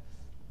net.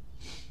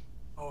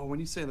 oh, when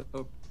you say that,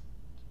 oh,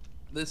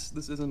 this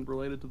isn't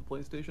related to the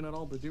PlayStation at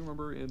all, but do you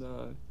remember in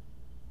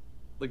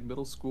like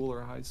middle school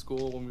or high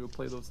school when we would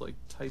play those like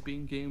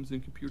typing games in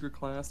computer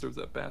class? There was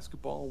that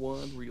basketball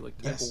one where you like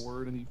type Yes, a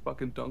word and he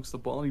fucking dunks the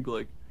ball and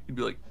he'd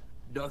be like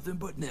nothing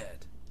but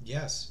net.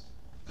 yes,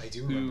 I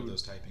do remember Dude,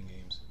 those typing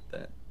games.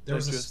 that There that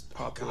was just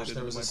oh gosh, populated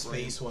there into was a my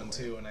brain space one somewhere.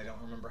 too, and I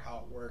don't remember how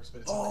it works,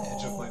 but it's on the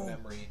edge of my Oh,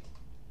 memory.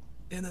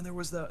 and then there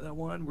was that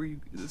one where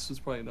you, this was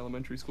probably in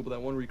elementary school, but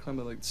that one where you climbed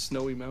that like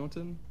snowy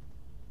mountain.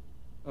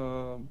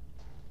 Um,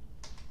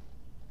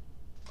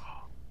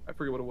 I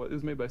forget what it was. It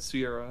was made by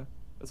Sierra.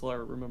 That's all I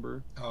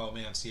remember. Oh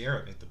man,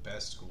 Sierra made the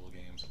best school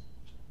games.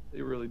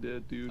 They really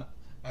did, dude.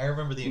 I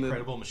remember the And then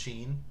Incredible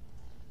Machine.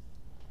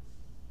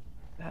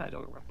 I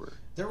don't remember.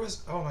 There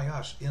was oh my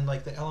gosh, in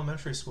like the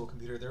elementary school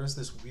computer, there was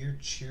this weird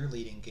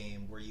cheerleading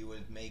game where you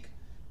would make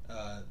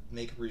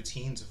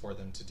routines for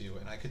them to do,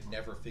 and I could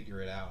never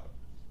figure it out.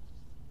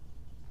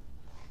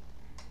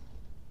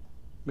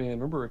 Man,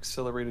 remember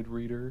Accelerated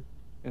Reader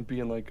and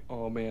being like,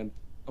 oh man,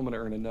 I'm gonna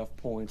earn enough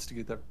points to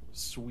get that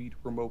sweet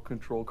remote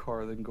control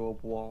car that can go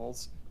up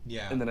walls.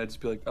 Yeah, And then I'd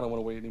just be like, I don't want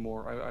to wait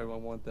anymore. I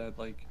want that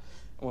like,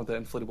 I want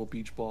that inflatable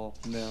beach ball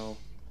now.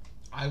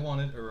 I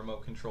wanted a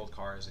remote controlled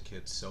car as a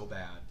kid so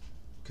bad,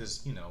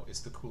 because it's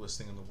the coolest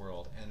thing in the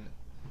world, and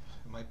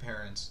my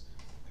parents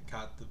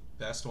got the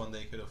best one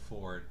they could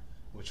afford,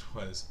 which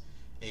was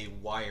a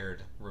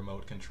wired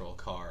remote control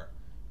car.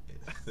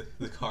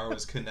 The car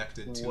was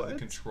connected to the What?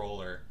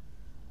 controller.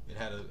 It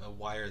had a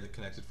wire that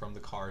connected from the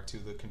car to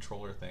the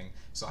controller thing,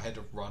 so I had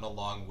to run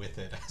along with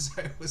it as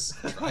I was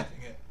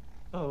driving it.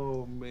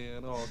 Oh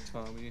man, oh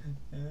Tommy,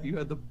 you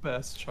had the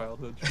best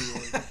childhood,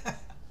 truly.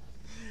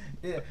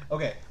 Yeah.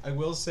 Okay, I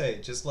will say,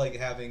 just like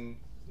having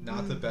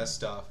not the best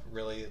stuff,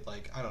 really,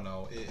 like, I don't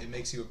know, it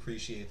makes you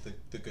appreciate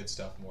the good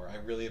stuff more. I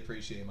really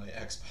appreciate my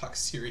Xbox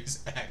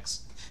Series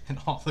X and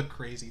all the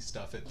crazy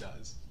stuff it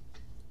does.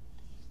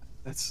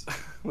 That's,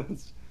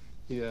 that's,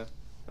 yeah,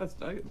 that's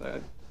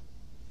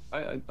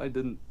I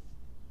didn't.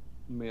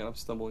 Man, I'm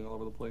stumbling all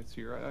over the place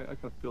here. I kind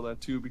of feel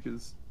that too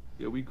because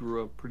yeah, we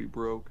grew up pretty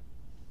broke,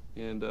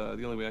 and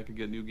the only way I could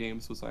get new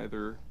games was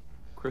either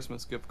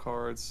Christmas gift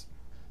cards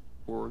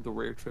or the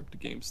rare trip to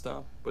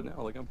GameStop. But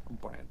now, like, I'm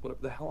buying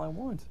whatever the hell I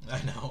want.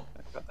 I know.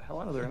 I got the hell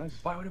out of there, and I can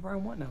buy whatever I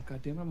want now.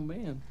 God damn it, I'm a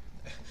man.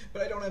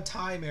 But I don't have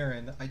time,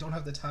 Aaron. I don't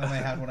have the time I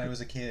had when I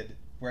was a kid,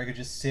 where I could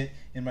just sit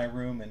in my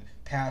room and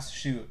pass,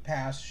 shoot,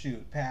 pass,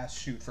 shoot, pass,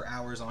 shoot for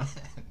hours on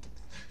end.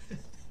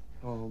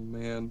 Oh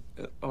man,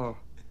 oh,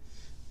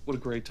 what a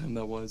great time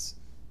that was.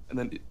 And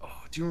then,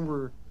 oh, do you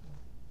remember?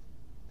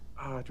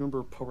 Do you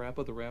remember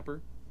Parappa the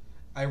Rapper?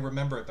 I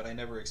remember it, but I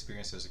never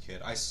experienced it as a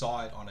kid. I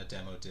saw it on a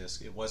demo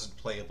disc. It wasn't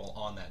playable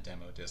on that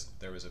demo disc.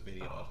 There was a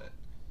video of it.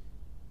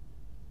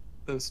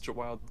 that was such a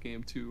wild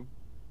game too,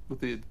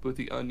 with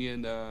the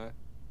onion guy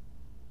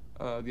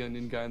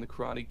and the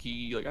karate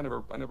gi. Like I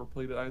never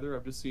played it either.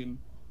 Just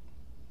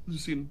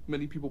seen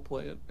many people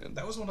play it, and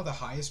That was one of the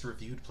highest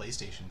reviewed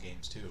PlayStation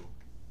games too.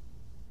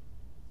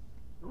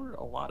 there were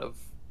a lot of.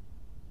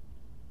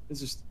 It's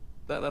just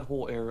that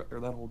whole era or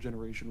that whole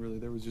generation really.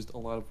 There was just a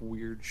lot of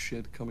weird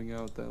shit coming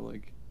out that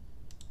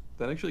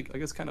actually I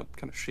guess kind of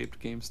shaped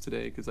games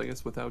today. Because I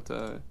guess without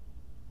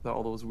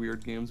all those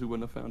weird games, we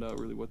wouldn't have found out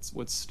really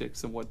what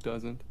sticks and what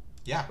doesn't.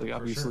 Yeah, Like for sure.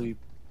 obviously,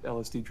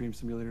 LSD Dream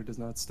Simulator does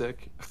not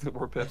stick,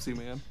 or Pepsi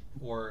Man.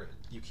 Or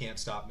You Can't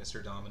Stop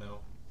Mr. Domino.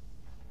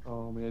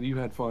 Oh man, you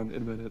had fun.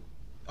 Admit it.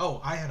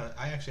 Oh, I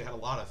actually had a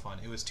lot of fun.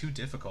 It was too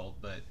difficult,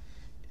 but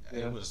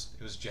Yeah. it was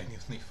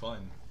genuinely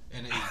fun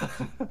and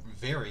a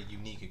very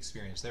unique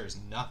experience. There is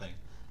nothing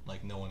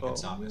like No One Can Oh,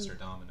 Stop man. Mr.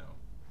 Domino.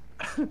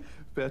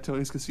 Bad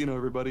Tony's Casino,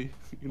 everybody.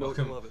 You know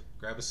Welcome. you love it.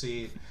 Grab a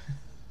seat.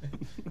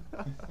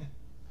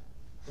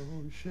 Oh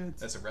shit.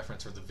 That's a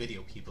reference for the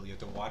video people. You have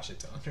to watch it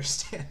to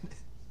understand it.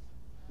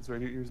 That's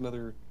right. Here's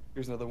another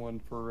one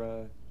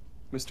for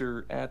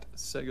Mr. at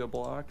Sega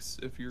Blocks.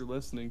 If you're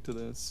listening to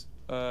this,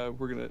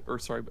 we're gonna or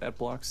sorry at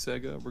Blocks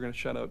Sega, we're gonna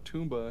shout out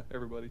Toomba,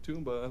 everybody.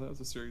 Toomba, that was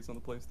a series on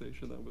the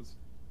PlayStation that was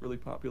really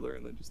popular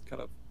and then just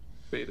kind of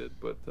faded.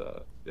 But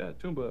yeah,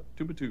 Toomba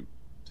 2.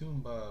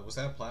 Toomba, was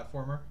that a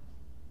platformer?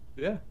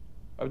 Yeah,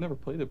 I've never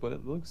played it, but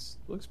it looks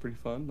pretty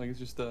fun. Like it's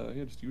just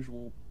yeah, just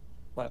usual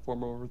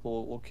platformer with a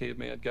little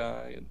caveman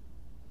guy and.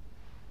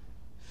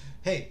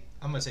 Hey,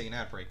 I'm gonna take an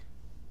ad break.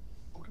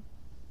 Okay.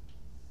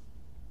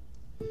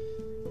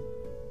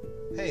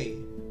 Hey,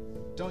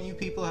 don't you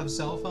people have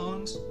cell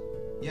phones?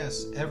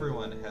 Yes,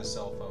 everyone has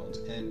cell phones.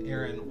 And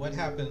Aaron, what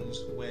happens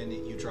when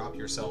you drop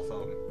your cell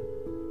phone?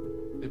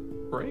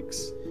 It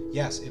breaks.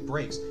 Yes, it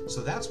breaks.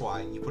 So that's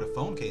why you put a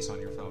phone case on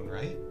your phone,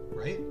 right?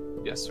 Right?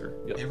 Yes, sir.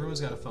 Yep.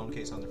 Everyone's got a phone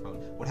case on their phone.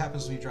 What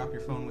happens when you drop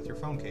your phone with your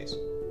phone case?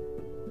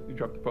 You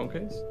dropped the phone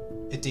case.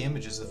 It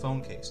damages the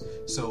phone case.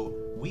 So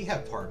we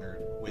have partnered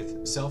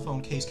with Cell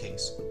Phone Case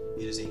Case.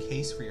 It is a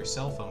case for your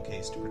cell phone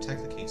case to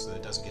protect the case so that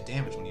it doesn't get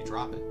damaged when you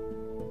drop it.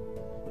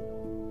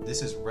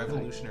 This is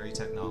revolutionary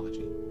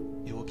technology.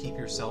 It will keep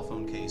your cell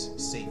phone case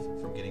safe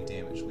from getting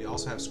damaged. We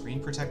also have screen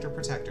protector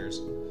protectors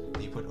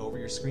that you put over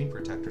your screen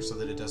protector so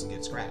that it doesn't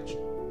get scratched.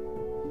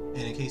 And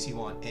in case you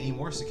want any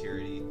more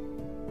security,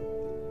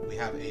 we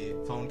have a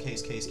phone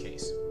case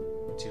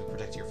to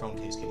protect your phone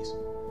case.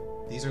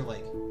 These are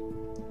like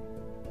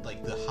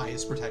the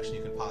highest protection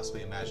you can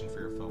possibly imagine for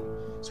your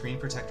phone. Screen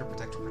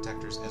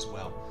protectors as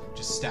well.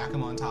 Just stack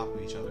them on top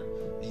of each other.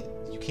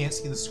 You can't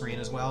see the screen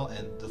as well,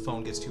 and the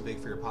phone gets too big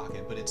for your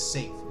pocket, but it's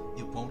safe.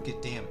 It won't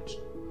get damaged.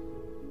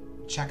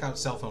 Check out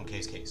Cell Phone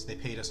Case. They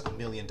paid us $1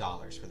 million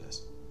for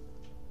this.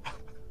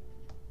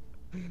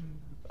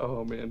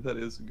 Oh man, that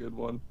is a good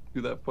one.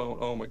 Do that phone.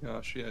 Oh my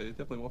gosh, yeah, it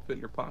definitely won't fit in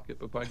your pocket,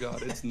 but by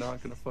God, it's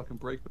not gonna fucking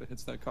break when it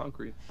hits that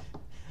concrete.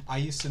 I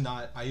used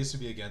to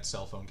be against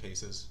cell phone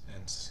cases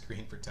and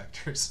screen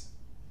protectors.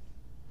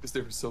 Because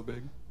they were so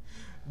big.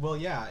 Well,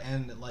 yeah,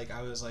 and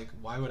I was like,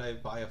 why would I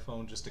buy a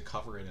phone just to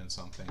cover it in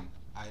something?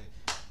 I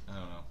don't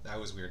know. That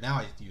was weird. Now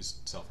I use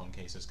cell phone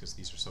cases because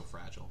these are so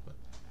fragile. But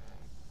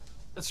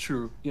That's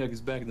true. Yeah,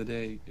 because back in the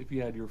day, if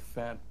you had your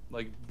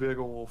big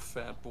old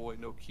fat boy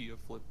Nokia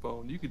flip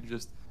phone, you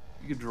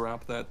could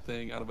drop that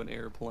thing out of an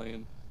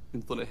airplane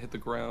and let it hit the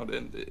ground,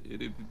 and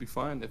it'd be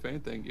fine. If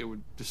anything, it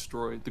would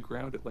destroy the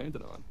ground it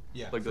landed on.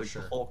 yeah, Like for the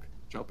sure, Hulk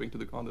jumping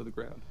onto the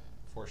ground.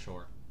 for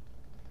sure.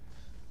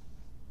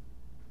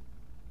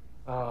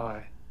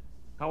 How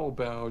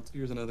about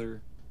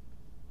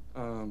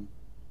um,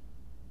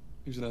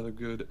 here's another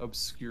good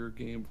obscure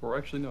game for.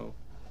 Actually, no,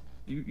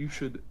 you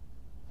should.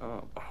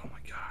 Oh my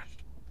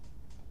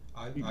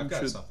gosh, you I've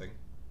got should something.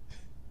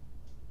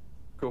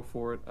 go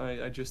for it.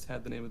 I just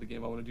had the name of the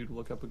game I wanted you to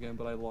look up again,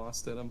 but I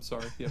lost it. I'm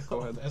sorry. Yeah, go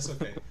ahead. That's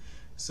okay.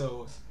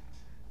 So,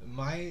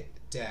 my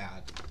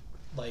dad,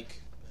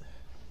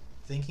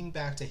 thinking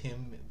back to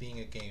him being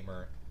a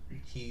gamer,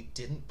 he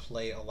didn't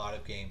play a lot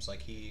of games.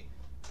 Like, he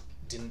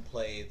didn't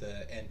play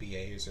the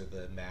NBAs or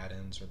the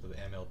Maddens or the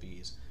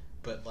MLBs.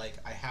 But,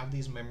 I have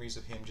these memories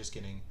of him just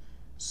getting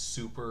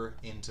super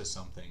into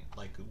something.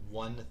 Like,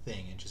 one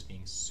thing and just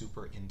being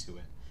super into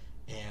it.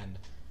 And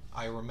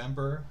I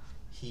remember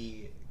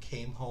he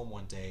came home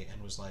one day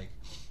and was like,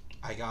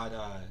 I got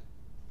a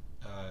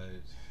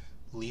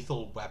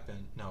Lethal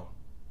Weapon. No.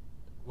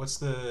 What's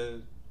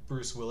the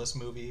Bruce Willis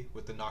movie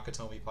with the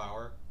Nakatomi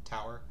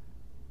Tower?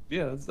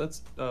 Yeah, that's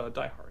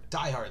Die Hard.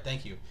 Die Hard,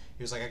 thank you.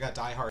 He was like, I got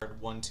Die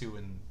Hard 1, 2,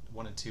 and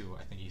 1 and 2,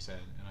 I think he said.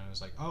 And I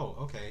was like, oh,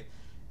 okay.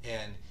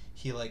 And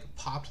he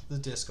popped the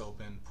disc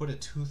open, put a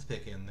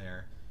toothpick in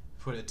there,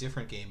 put a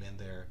different game in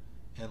there,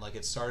 and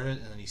it started,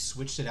 and then he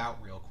switched it out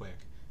real quick.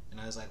 And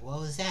I was like, what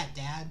was that,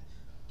 Dad?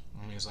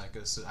 And he was like,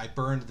 I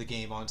burned the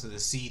game onto the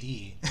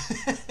CD.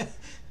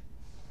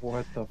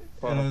 What the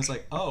fuck? And I was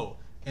like, oh.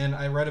 And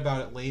I read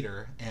about it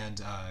later,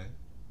 and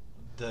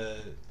the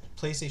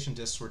PlayStation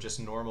discs were just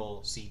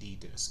normal CD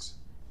discs.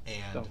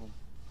 And Oh.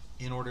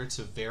 in order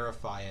to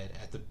verify it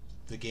at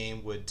the the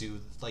game would do,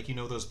 like, you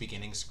know, those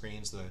beginning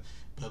screens, the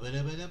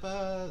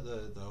ba-ba-da-ba-da-ba,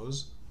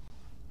 those.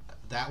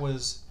 That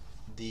was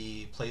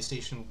the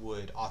PlayStation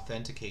would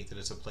authenticate that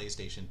it's a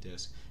PlayStation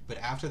disc. But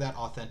after that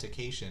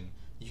authentication,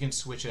 you can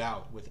switch it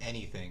out with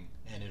anything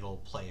and it'll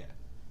play it.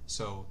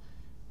 So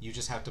you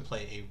just have to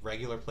play a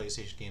regular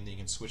PlayStation game, then you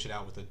can switch it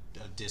out with a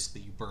disc that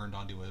you burned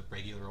onto a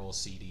regular old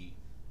CD.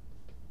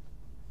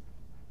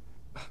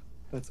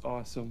 That's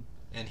awesome.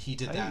 And he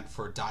did that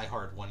for Die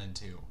Hard 1 and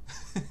 2.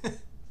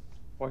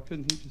 Why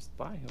couldn't he just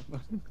buy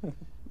him?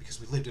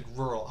 Because we lived in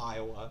rural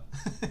Iowa.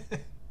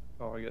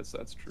 Oh, I guess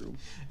that's true.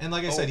 And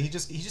like I said, he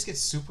just gets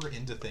super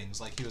into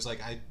things. Like he was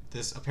like,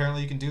 this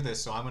apparently you can do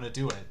this, so I'm gonna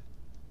do it.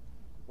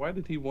 Why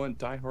did he want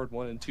Die Hard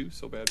 1 and 2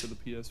 so bad for the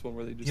PS1?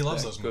 Were they just he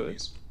loves that those good?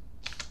 movies.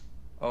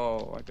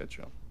 Oh, I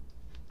gotcha.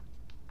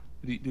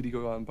 Did he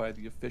go out and buy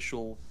the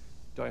official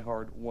Die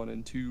Hard 1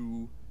 and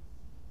 2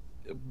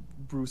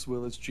 Bruce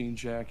Willis jean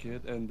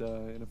jacket and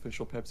an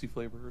official Pepsi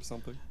flavor or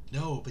something?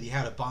 No, but he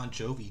had a Bon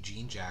Jovi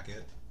jean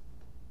jacket.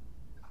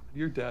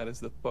 Your dad is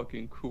the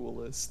fucking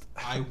coolest.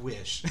 I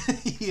wish.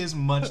 He is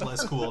much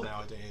less cool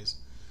nowadays.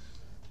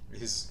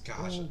 He's,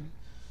 gosh,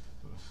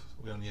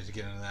 we don't need to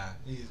get into that.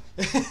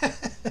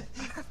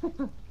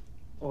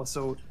 Oh,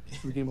 so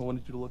the game I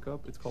wanted you to look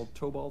up, it's called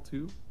Tobal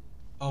 2.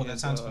 Oh,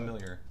 that sounds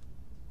familiar.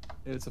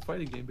 And it's a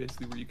fighting game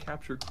basically where you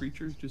capture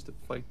creatures just to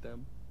fight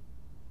them.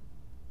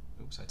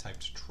 Oops, I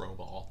typed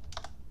Trobal.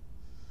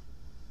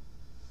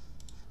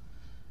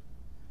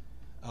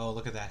 Oh,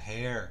 look at that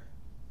hair.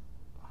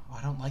 Oh,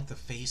 I don't like the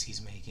face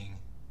he's making.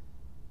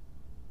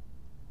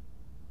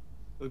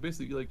 Like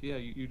basically, like, yeah,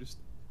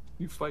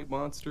 you fight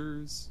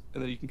monsters,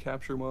 and then you can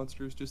capture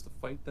monsters just to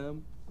fight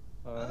them.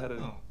 Had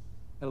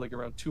like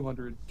around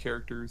 200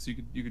 characters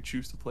you could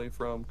choose to play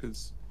from,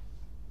 because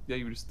yeah,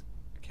 you would just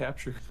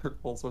capture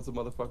all sorts of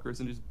motherfuckers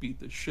and just beat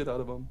the shit out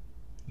of them.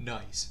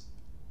 Nice.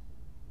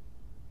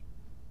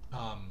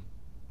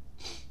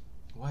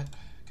 What?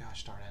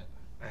 Gosh darn it.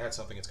 I had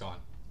something, it's gone.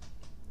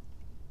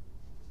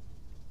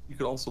 You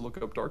could also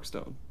look up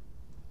Darkstone.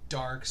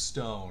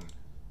 Darkstone.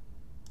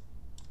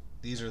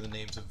 These are the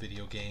names of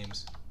video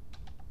games.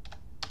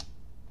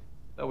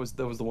 That was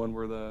the one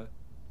where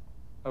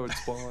I would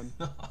spawn,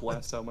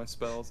 blast out my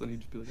spells, and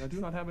he'd just be like, I do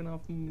not have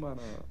enough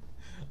mana.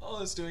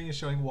 All it's doing is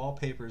showing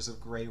wallpapers of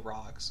gray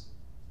rocks.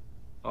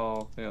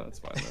 Oh, yeah, that's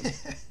fine then.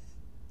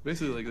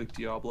 Basically like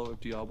Diablo, if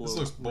Diablo this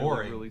looks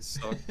boring. Really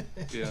sucked.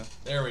 Yeah.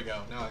 There we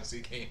go. Now I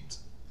see games.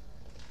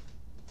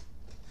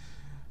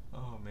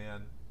 Oh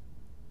man.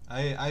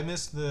 I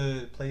miss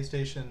the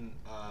PlayStation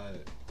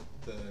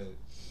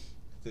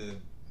the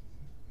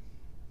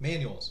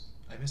manuals.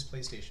 I miss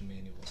PlayStation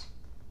manuals.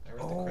 I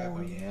read the crap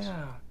out of those.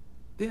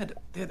 They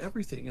had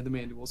everything in the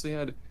manuals. They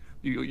had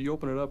you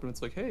open it up and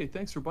it's like, hey,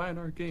 thanks for buying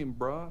our game,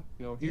 brah.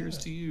 You know, here's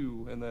to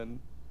you, and then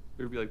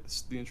there'd be like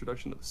the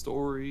introduction to the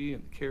story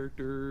and the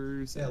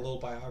characters. Yeah, little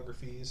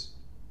biographies.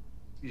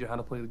 You know how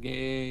to play the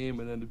game,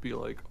 and then it'd be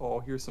like, oh,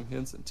 here's some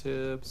hints and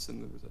tips,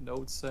 and there was a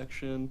notes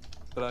section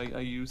that I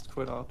used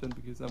quite often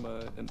because I'm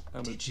a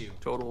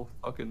total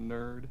fucking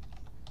nerd.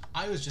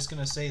 I was just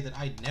gonna say that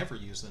I'd never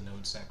used the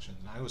notes section,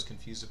 and I was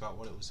confused about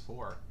what it was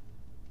for.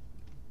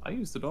 I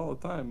used it all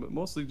the time, but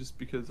mostly just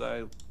because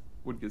I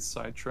would get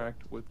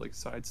sidetracked with like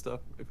side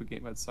stuff if a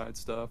game had side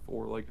stuff,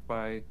 or like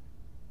if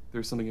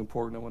there's something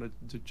important I wanted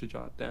to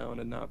jot down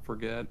and not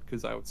forget,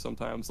 because I would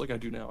sometimes, like I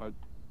do now, I'd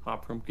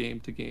hop from game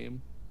to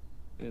game,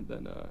 and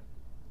then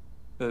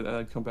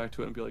I'd come back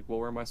to it and be like, well,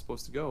 where am I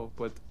supposed to go?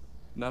 But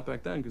not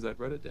back then, because I'd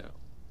read it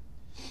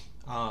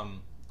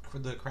down.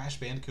 The Crash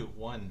Bandicoot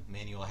 1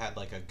 manual had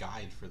like a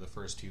guide for the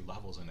first 2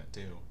 levels in it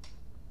too.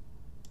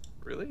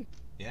 Really?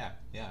 Yeah.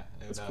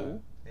 That's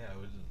cool. Yeah, it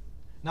was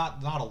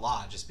not a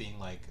lot, just being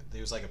like,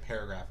 there was like a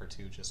paragraph or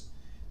 2 just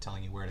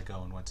telling you where to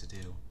go and what to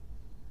do.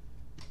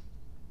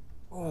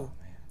 Oh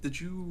man. Did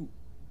you?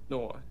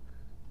 No,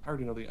 I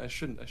already know I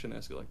shouldn't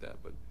ask you like that,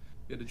 but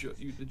yeah, did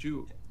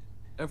you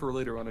ever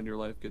later on in your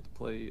life get to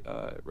play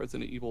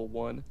Resident Evil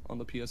 1 on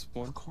the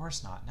PS1? Of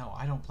course not. No,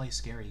 I don't play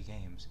scary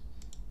games.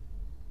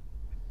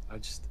 I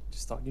just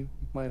thought you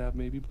might have,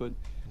 maybe, but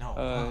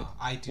no,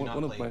 I do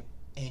not play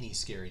any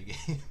scary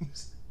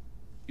games.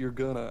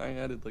 I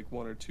added like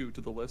 1 or 2 to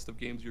the list of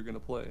games you're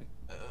gonna play.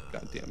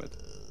 God damn it.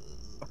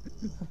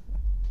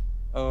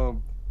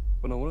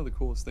 But no, one of the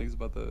coolest things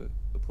about the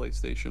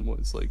PlayStation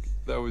was like,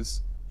 that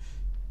was,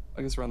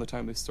 I guess, around the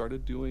time they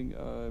started doing,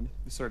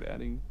 they started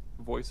adding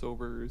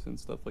voiceovers and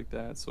stuff like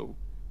that. So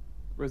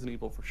Resident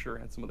Evil for sure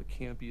had some of the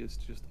campiest,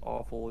 just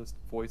awfulest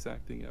voice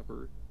acting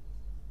ever.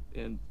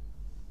 And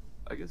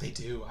I guess they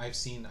do. I've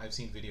seen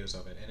videos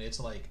of it, and it's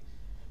like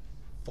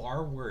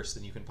far worse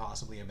than you can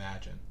possibly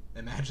imagine.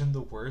 Imagine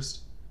the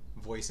worst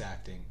voice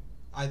acting.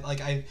 I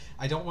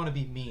don't want to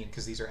be mean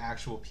because these are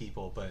actual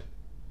people, but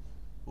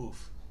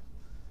oof.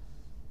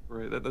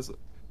 Right.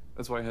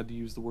 That's why I had to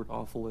use the word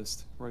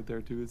awfulest right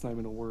there too. It's not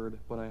even a word,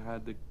 but I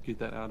had to get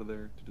that out of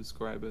there to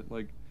describe it.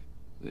 Like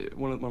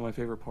one of my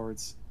favorite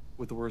parts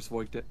with the worst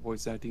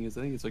voice acting is,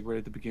 I think it's like right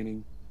at the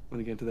beginning when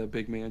they get into that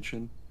big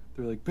mansion.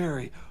 They're like,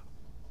 Barry,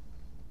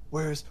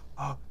 where's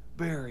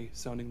Barry,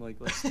 sounding like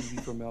Stevie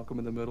from Malcolm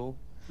in the Middle,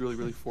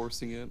 really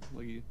forcing it,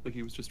 like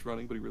he was just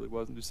running, but he really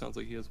wasn't. Just sounds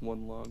like he has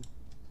one lung.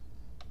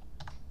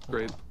 Hold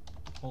Great. on.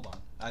 Hold on.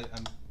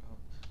 I'm.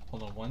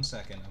 Hold on 1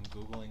 second. I'm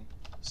googling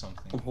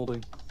something. I'm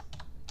holding.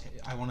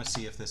 I want to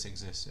see if this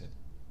existed.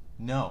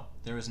 No,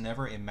 there was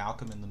never a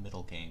Malcolm in the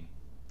Middle game.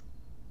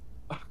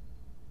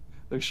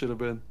 There should have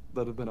been.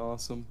 That'd have been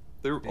awesome.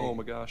 Oh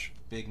my gosh.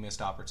 Big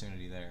missed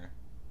opportunity there.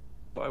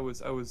 I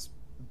was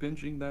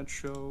binging that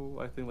show,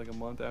 I think like a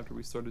month after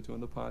we started doing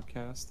the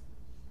podcast,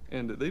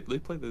 and they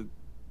play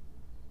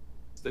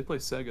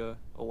Sega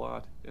a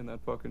lot in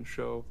that fucking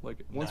show. Like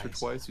once or Nice.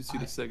 twice you see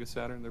the Sega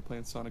Saturn, they're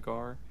playing Sonic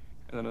R,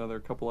 and then another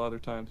couple other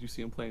times you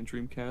see them playing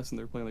Dreamcast and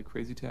they're playing like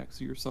Crazy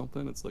Taxi or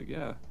something. It's like,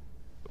 yeah,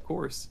 of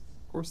course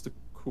the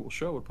cool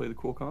show would play the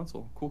cool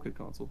kid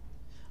console.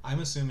 I'm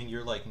assuming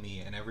you're like me,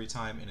 and every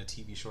time in a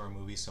TV show or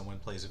movie someone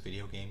plays a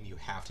video game, you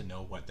have to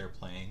know what they're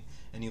playing,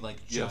 and you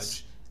like judge.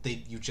 Yes.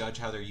 You judge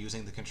how they're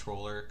using the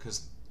controller,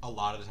 because a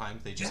lot of the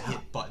times they just hit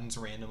buttons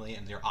randomly,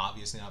 and they're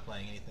obviously not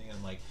playing anything. And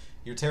I'm like,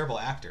 you're a terrible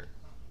actor.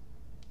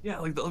 Yeah,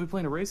 like they'll be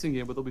playing a racing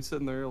game, but they'll be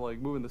sitting there like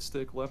moving the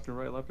stick left and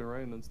right,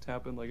 and then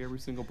tapping like every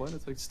single button.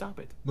 It's like, stop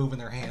it. Moving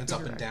their hands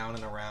up and down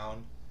and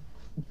around.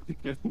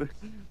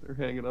 They're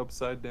hanging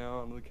upside down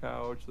on the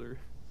couch. They're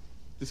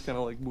just kind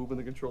of like moving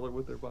the controller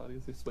with their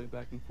bodies. They sway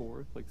back and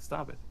forth. Like,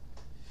 stop it.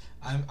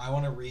 I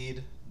want to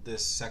read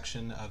this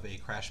section of a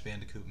Crash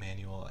Bandicoot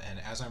manual, and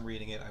as I'm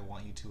reading it, I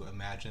want you to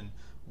imagine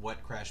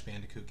what Crash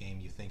Bandicoot game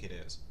you think it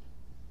is.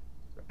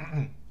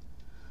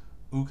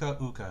 Uka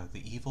Uka,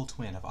 the evil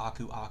twin of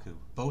Aku Aku,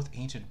 both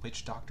ancient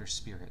witch doctor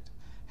spirit,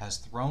 has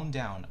thrown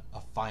down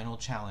a final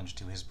challenge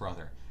to his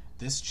brother.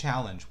 This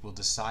challenge will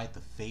decide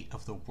the fate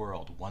of the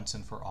world once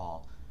and for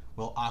all.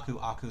 Will Aku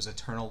Aku's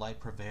eternal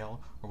light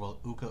prevail, or will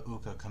Uka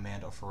Uka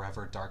command a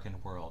forever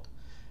darkened world?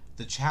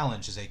 The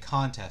challenge is a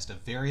contest of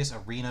various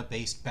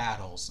arena-based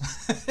battles.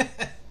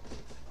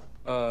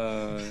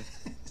 Was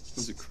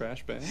it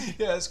Crash Bang?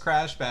 Yeah, it's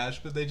Crash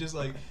Bash, but they just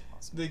like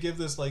they give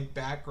this like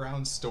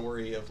background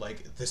story of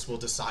like this will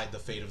decide the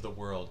fate of the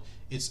world.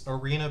 It's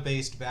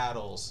arena-based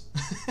battles.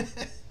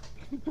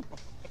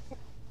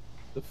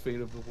 The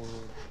fate of the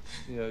world.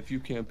 Yeah, if you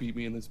can't beat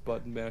me in this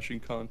button mashing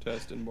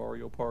contest in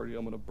Mario Party,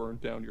 I'm gonna burn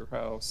down your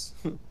house.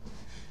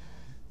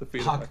 The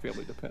fate of my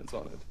family depends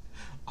on it.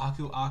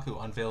 Aku Aku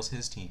unveils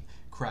his team.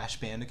 Crash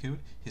Bandicoot,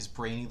 his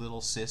brainy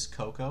little sis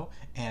Coco,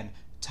 and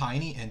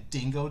Tiny and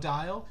Dingo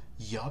Dial.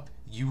 Yup,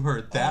 you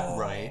heard that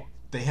right.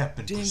 They have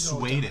been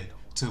persuaded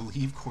to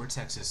leave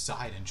Cortex's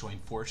side and join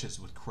forces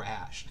with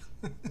Crash.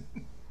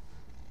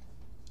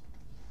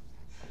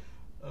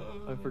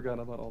 I forgot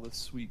about all the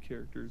sweet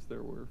characters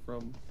there were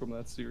from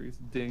that series.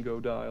 Dingo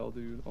Dial,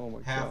 dude. Oh my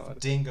god. Half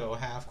dingo,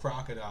 half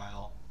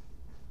crocodile.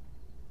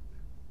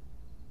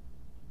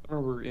 I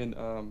remember in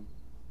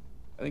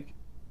I think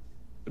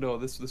no,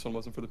 this one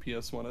wasn't for the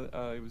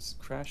PS1. It was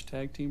Crash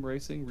Tag Team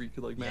Racing, where you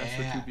could like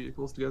master two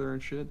vehicles together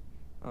and shit.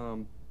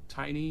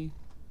 Tiny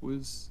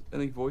was, I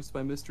think, voiced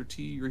by Mr.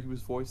 T, or he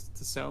was voiced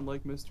to sound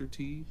like Mr.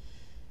 T.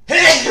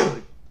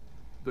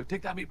 like,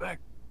 take that meat back.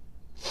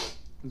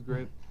 It was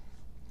great.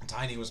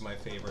 Tiny was my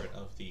favorite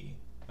of the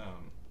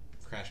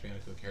Crash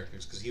Bandicoot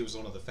characters because he was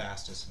one of the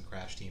fastest in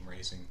Crash Team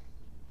Racing.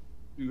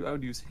 Dude, I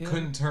would use him.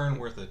 Couldn't turn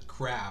worth a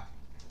crap,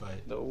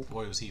 but no.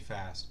 Boy was he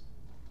fast.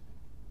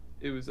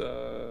 It was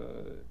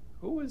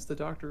who was the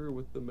doctor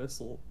with the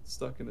missile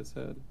stuck in his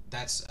head?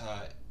 That's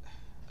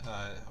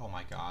oh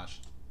my gosh.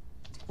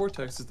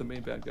 Cortex is the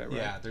main bad guy, right?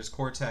 Yeah, there's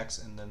Cortex,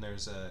 and then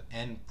there's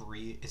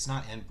It's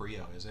not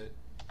Brio, is it?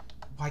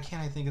 Why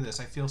can't I think of this?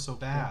 I feel so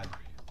bad.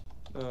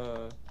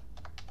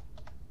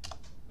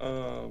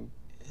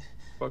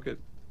 Fuck it.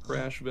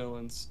 Crash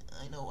villains.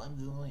 I know, I'm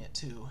Googling it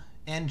too.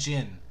 N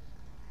Jin.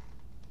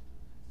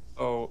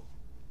 Oh.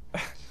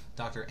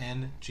 Dr.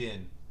 N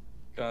Jin.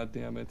 God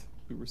damn it.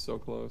 We were so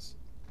close.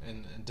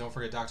 And don't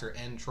forget Dr.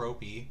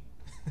 Entropy.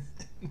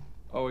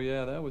 Oh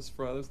yeah, that was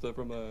from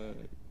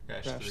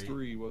Crash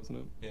 3, wasn't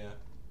it? Yeah.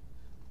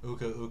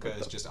 Uka Uka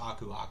is just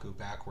Aku Aku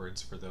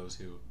backwards for those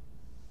who,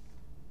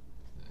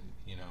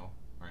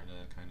 are into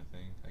that kind of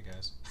thing, I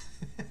guess.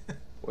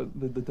 What,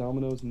 the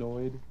Domino's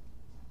Noid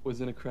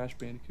was in a Crash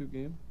Bandicoot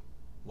game?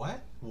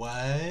 What?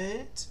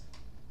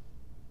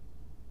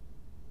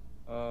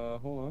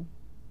 Hold on.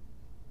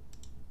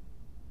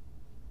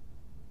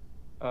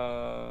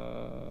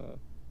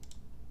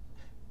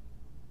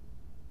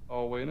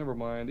 Oh wait, never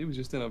mind. He was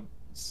just in a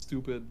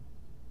stupid.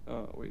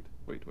 Wait.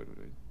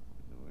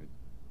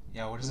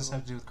 Yeah, what does this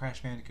have to do with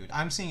Crash Bandicoot?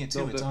 I'm seeing it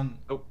too. It's on.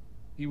 Oh,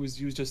 he was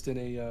just in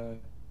a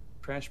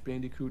Crash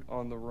Bandicoot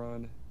on the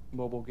Run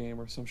mobile game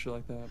or some shit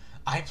like that.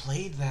 I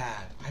played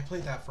that.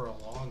 For a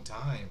long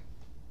time.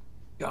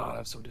 God,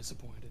 I'm so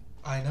disappointed.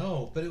 I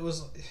know, but it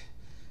was.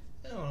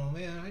 I don't know,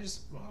 man.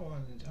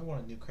 I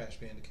want a new Crash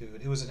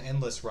Bandicoot. It was an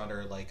endless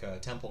runner, like a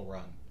Temple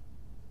Run,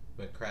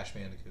 but Crash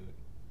Bandicoot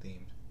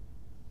themed.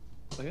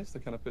 I guess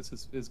that kind of fits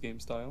his game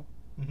style.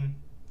 Mm-hmm.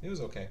 It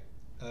was okay.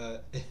 I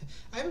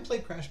haven't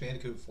played Crash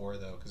Bandicoot 4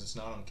 though, because it's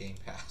not on Game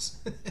Pass.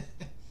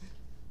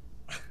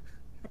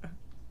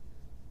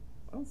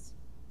 Well,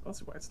 don't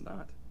see why it's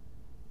not.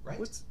 Right?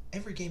 What's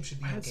Every game should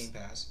be I on had Game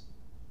Pass.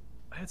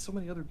 I had so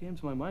many other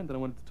games in my mind that I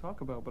wanted to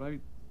talk about, but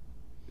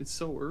it's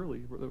so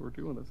early that we're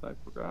doing this. I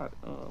forgot.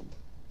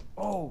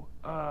 Oh,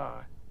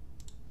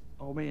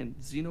 oh man,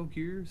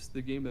 Xenogears,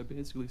 the game that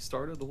basically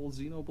started the whole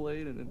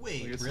Xenoblade, and I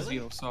Wait, guess the really?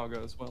 Xeno Saga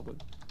as well. But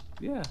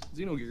yeah,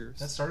 Xenogears.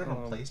 That started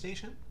on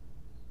PlayStation?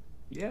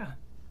 Yeah.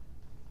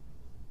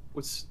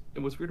 What's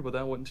weird about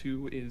that one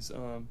too is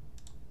so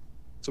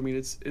I mean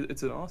it's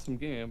an awesome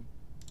game,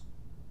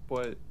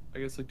 but I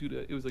guess like due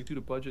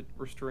to budget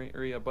restraint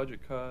or yeah budget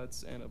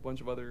cuts and a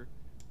bunch of other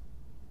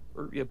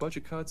or yeah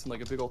budget cuts and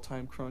like a big old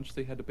time crunch,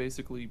 they had to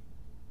basically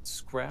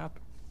scrap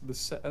I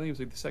think it was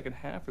like the second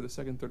half or the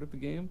second third of the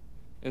game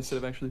instead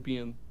of actually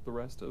being the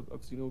rest of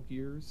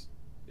Xenogears.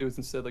 It was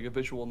instead like a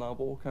visual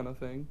novel kind of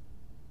thing,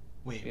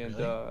 Wait, really?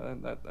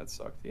 and that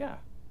sucked. Yeah.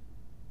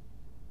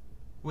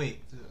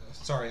 Wait,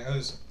 sorry,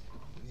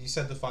 you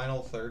said the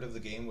final third of the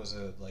game was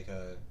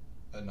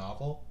a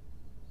novel?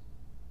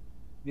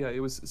 Yeah, it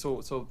was so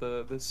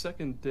the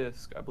second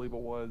disc, I believe it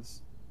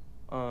was,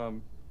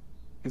 um,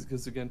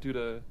 because again due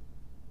to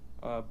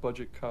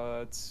budget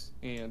cuts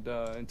and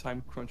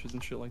time crunches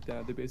and shit like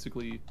that,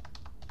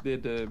 they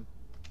had to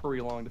hurry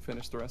along to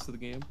finish the rest of the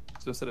game.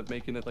 So instead of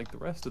making it like the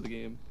rest of the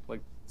game, like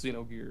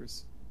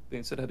Xenogears, they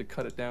instead had to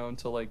cut it down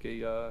to like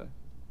a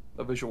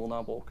visual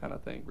novel kind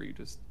of thing where you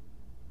just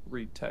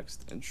read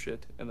text and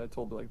shit, and that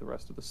told like the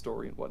rest of the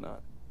story and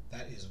whatnot.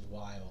 That is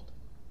wild.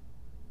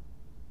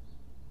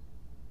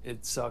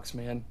 It sucks,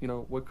 man. You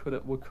know what could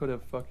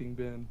have fucking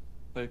been?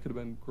 Like, it could have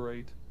been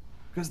great,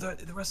 because the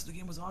rest of the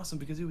game was awesome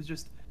because it was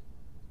just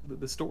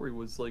the story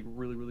was like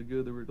really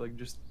good. They were like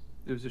just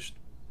it was just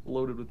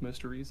loaded with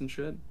mysteries and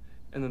shit,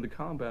 and then the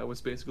combat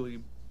was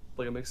basically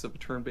like a mix of a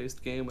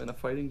turn-based game and a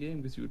fighting game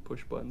because you would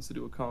push buttons to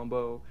do a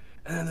combo,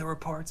 and then there were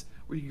parts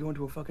where you could go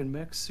into a fucking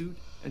mech suit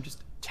and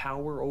just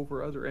tower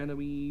over other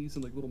enemies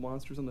and like little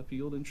monsters on the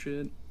field and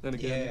shit. Then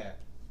again, Yeah.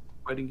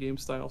 fighting game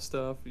style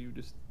stuff. You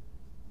just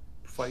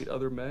fight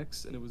other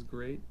mechs, and it was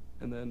great.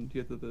 And then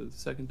you get to the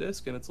second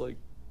disc, and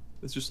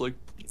it's just like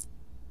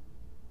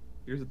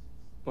here's a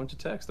bunch of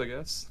text, I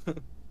guess.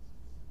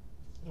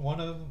 One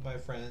of my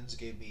friends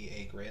gave me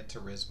a Gran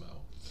Turismo,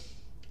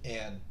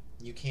 and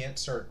you can't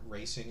start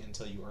racing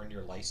until you earn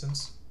your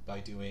license by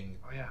doing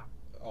Oh yeah.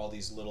 all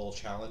these little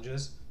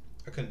challenges.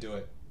 I couldn't do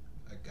it.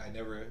 I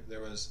never.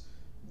 There was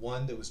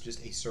one that was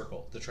just a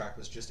circle. The track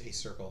was just a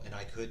circle, and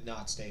I could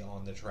not stay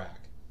on the track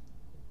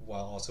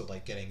while also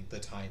like getting the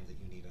time that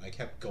you needed. I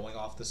kept going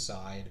off the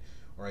side,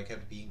 or I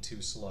kept being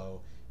too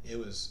slow. It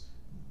was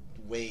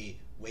way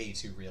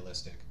too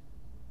realistic.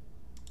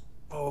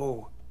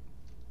 Oh,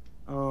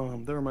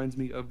 that reminds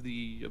me of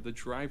the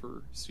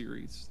Driver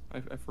series. I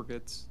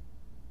forget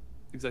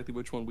exactly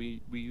which one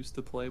we used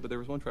to play, but there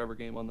was one Driver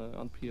game on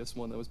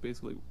PS1 that was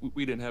basically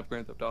we didn't have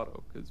Grand Theft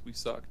Auto because we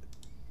sucked.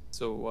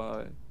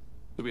 So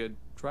so we had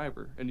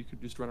Driver, and you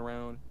could just run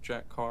around,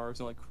 jack cars,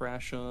 and like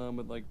crash them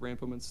and like ramp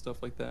them and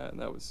stuff like that,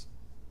 and that was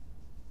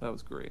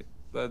great.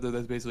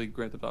 That's basically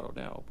Grand Theft Auto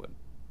now, but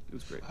it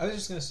was great. I was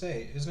just gonna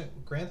say, isn't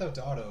it Grand Theft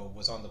Auto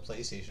was on the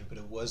PlayStation, but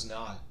it was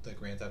not the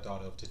Grand Theft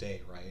Auto of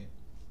today, right?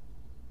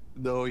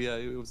 No, yeah,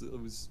 it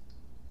was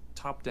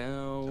top Oh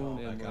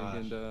down my and gosh,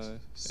 like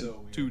so and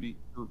weird. 2D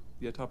or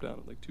yeah, top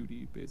down like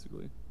 2D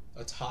basically.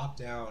 A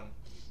top-down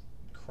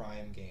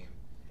crime game,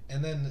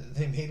 and then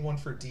they made one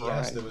for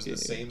DS that Crime was the game.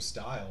 same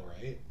style,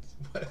 right?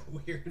 What a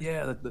weird.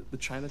 Yeah, the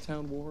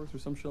Chinatown Wars or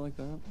some shit like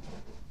that.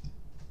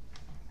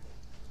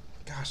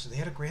 Gosh, they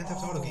had a Grand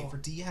Theft Auto game Oh, for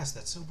DS.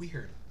 That's so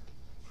weird.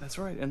 that's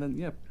right. And then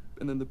yeah,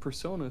 and then the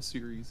Persona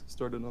series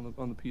started on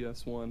the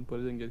PS1, but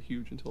it didn't get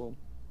huge until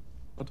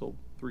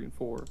 3 and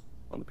 4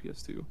 on the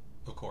PS2.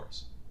 Of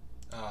course.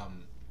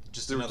 Um,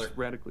 just They were another. just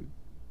radically.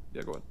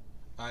 Yeah, go ahead.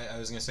 I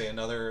was gonna say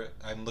another.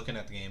 I'm looking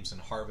at the games,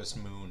 and Harvest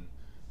Moon.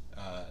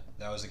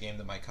 That was a game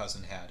that my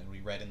cousin had, and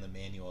we read in the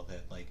manual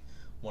that like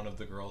one of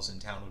the girls in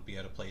town would be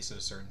at a place at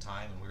a certain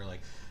time, and we were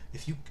like,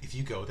 if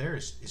you go there,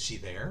 is she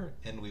there?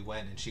 And we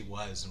went, and she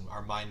was, and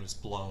our mind was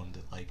blown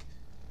that like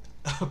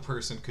a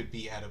person could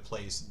be at a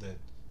place that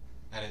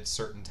at a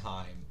certain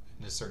time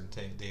in a certain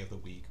day of the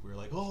week. We were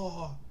like,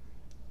 oh,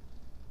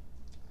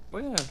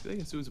 Well, yeah, I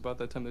guess it was about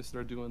that time they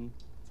started doing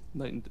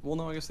night and well,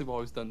 no, I guess they've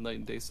always done night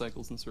and day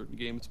cycles in certain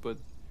games, but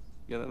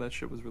yeah, that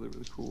shit was really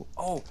cool.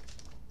 Oh,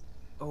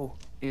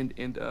 and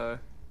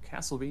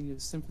Castlevania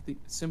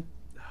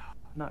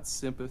not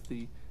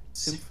Sympathy,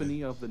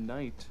 Symphony of the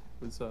Night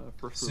was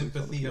first released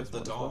on the sympathy of the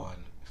PS1 as well.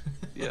 dawn.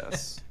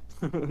 Yes.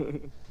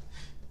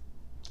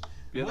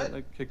 Yeah, What?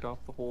 that kicked off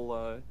the whole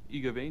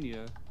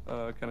Igavania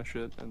kind of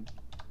shit, and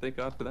thank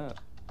God for that.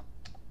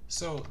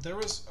 So there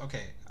was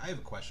okay. I have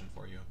a question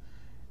for you.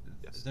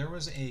 Yes. There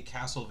was a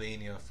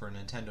Castlevania for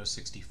Nintendo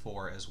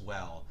 64 as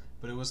well,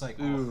 but it was like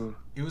Ooh.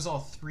 it was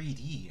all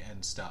 3D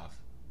and stuff.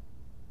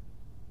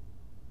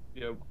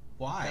 Yeah,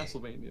 Why?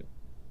 Castlevania.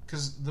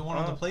 Because the one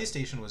on the Uh,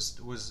 PlayStation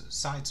was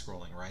side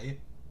scrolling, right?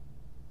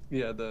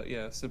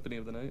 yeah, Symphony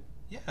of the Night.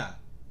 Yeah.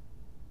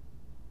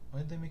 Why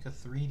did they make a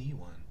 3D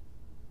one?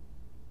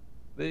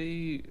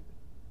 They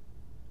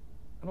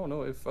I don't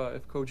know if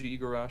Koji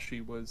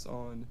Igarashi was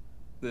on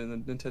the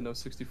Nintendo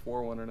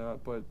 64 one or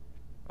not, but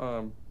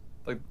um,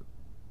 like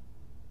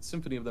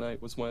Symphony of the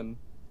Night was when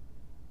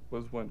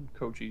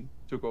Koji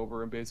took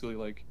over and basically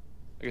like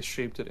I guess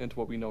shaped it into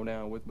what we know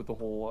now with the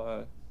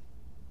whole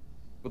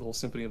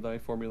Symphony of the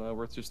Night formula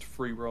where it's just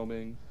free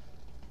roaming,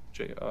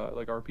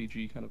 like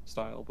RPG kind of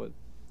style. But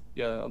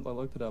yeah, I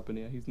looked it up and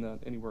yeah, he's not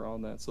anywhere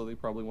on that. So they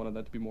probably wanted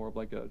that to be more of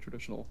like a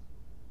traditional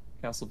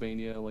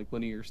Castlevania, like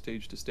linear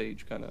stage to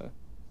stage kind of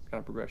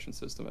progression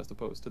system as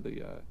opposed to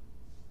the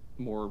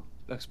more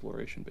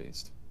exploration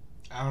based.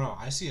 I don't know.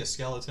 I see a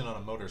skeleton on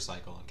a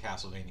motorcycle in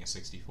Castlevania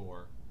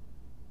 64.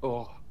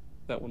 Oh,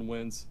 that one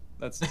wins.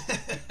 That's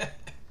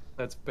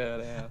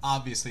badass.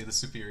 Obviously, the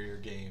superior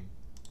game.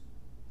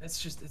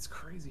 It's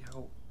crazy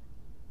how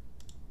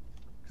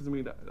because I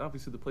mean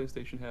obviously the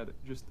PlayStation had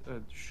just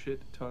a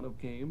shit ton of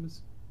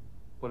games,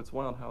 but it's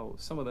wild how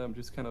some of them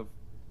just kind of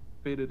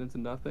faded into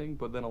nothing,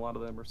 but then a lot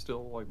of them are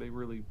still like they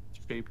really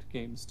shaped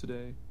games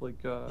today.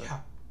 Like Yeah.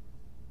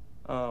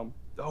 oh,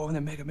 and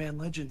then Mega Man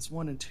Legends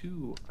 1 and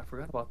 2. I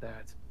forgot about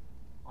that.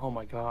 Oh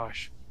my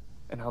gosh.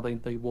 And how they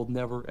will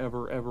never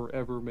ever ever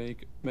ever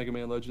make Mega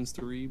Man Legends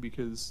 3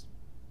 because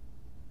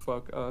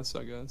fuck us,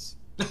 I guess.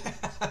 It's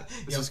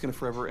Yep. just gonna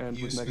forever end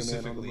You with Mega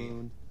Man on the specifically.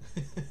 moon.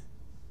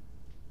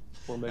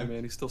 Poor Mega I've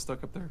Man, he's still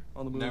stuck up there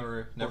on the moon.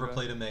 never Poor guy.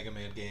 played a Mega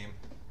Man game.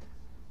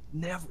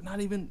 Never, not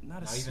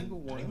a single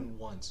Not one. even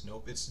once.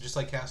 Nope. It's just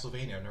like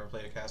Castlevania. I've never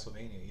played a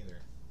Castlevania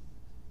either.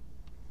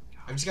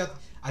 I've just Gosh. got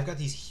I've got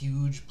these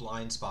huge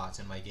blind spots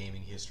in my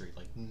gaming history,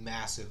 like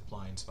massive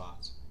blind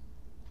spots.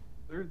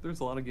 There's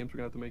a lot of games we're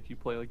gonna have to make you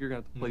play. Like you're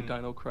gonna have to play Hmm.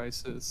 Dino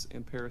Crisis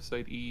and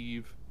Parasite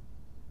Eve.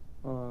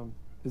 Um,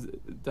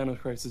 Dino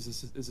Crisis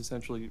is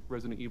essentially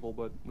Resident Evil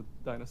but with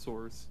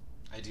dinosaurs.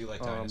 I do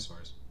like Um,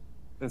 dinosaurs.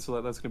 and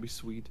so that's gonna be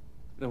sweet.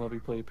 Then we'll have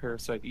you play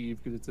Parasite Eve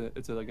because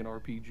it's a like an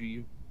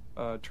RPG,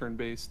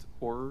 turn-based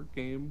horror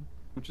game,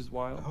 which is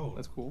wild. Oh,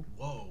 That's cool.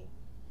 whoa,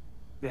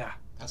 Yeah,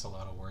 that's a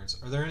lot of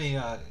words. Are there any?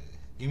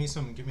 Give me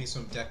some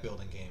deck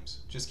building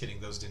games. Just kidding,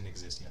 those didn't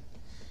exist yet.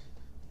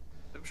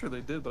 I'm sure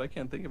they did, but I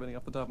can't think of any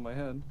off the top of my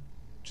head.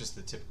 Just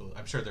the typical.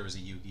 I'm sure there was a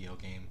Yu-Gi-Oh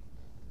game.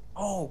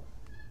 Oh,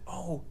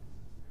 oh,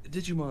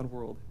 Digimon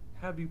World.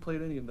 Have you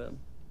played any of them?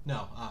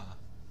 No,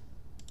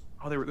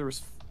 Oh, there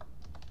was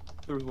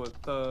what?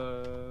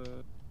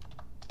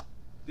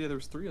 Yeah, there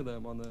was three of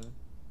them on the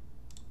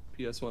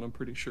PS1. I'm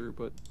pretty sure,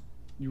 but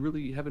you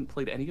really haven't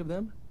played any of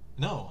them?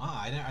 no,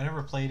 I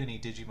never played any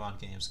Digimon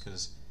games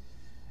because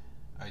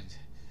I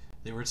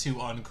they were too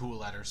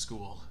uncool at our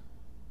school.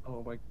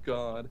 Oh my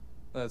God,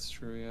 that's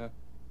true. Yeah,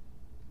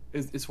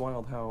 it's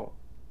wild how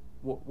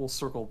we'll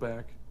circle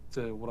back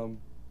to what I'm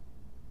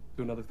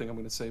to another thing I'm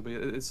going to say, but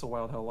it's so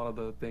wild how a lot of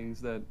the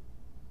things that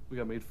we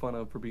got made fun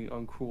of for being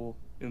uncool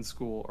in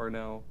school are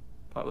now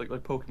like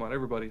Pokemon.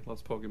 Everybody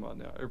loves Pokemon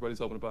now.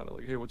 Everybody's open about it.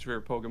 Like, hey, what's your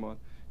favorite Pokemon?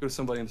 Go to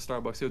somebody in the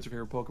Starbucks. Hey, what's your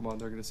favorite Pokemon?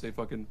 They're gonna say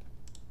fucking.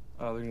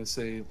 They're gonna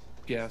say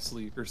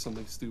Ghastly or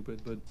something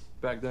stupid. But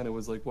back then it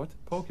was like, what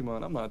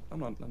Pokemon? I'm not a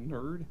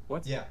nerd.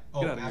 What? Yeah. Get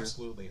Oh, out of here.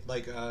 absolutely.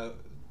 Like,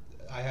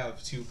 I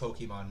have two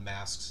Pokemon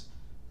masks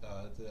that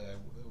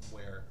I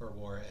wear or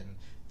wore, and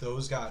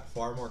those got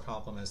far more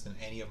compliments than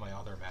any of my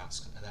other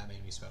masks, and that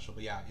made me special.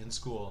 But yeah, in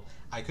school,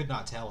 I could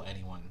not tell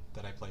anyone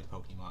that I played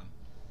Pokemon.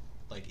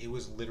 Like, it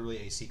was literally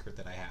a secret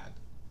that I had.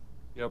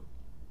 Yep.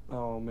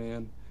 Oh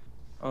man.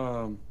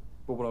 Um.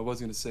 But what I was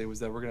gonna say was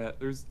that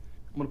I'm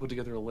gonna put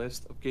together a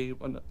list of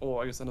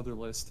I guess another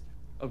list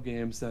of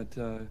games that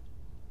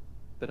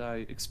I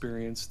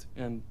experienced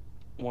and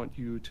want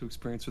you to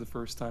experience for the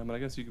first time. And I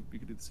guess you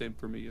could do the same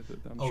for me. I'm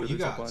Oh, sure you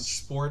there's a got bunch.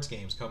 sports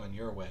games coming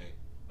your way.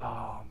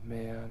 Oh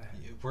man.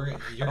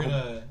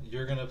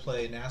 You're gonna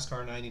play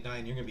NASCAR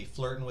 '99. You're gonna be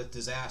flirting with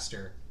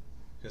disaster,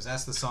 because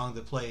that's the song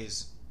that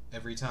plays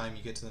every time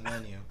you get to the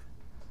menu.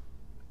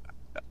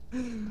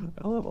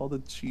 I love all the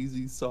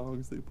cheesy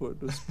songs they put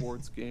into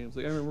sports games.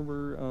 Like I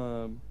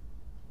remember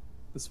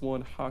this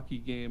one hockey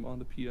game on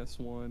the PS1,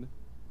 or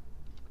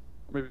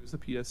maybe it was the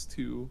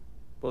PS2.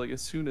 But like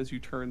as soon as you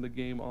turn the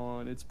game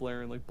on, it's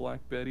blaring like Black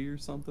Betty or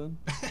something.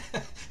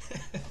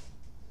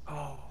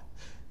 Oh,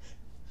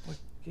 what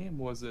game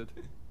was it?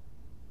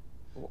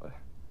 Boy,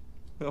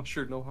 I'm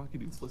sure no hockey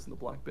dudes listen to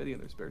Black Betty in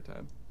their spare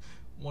time.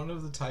 One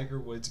of the Tiger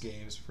Woods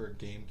games for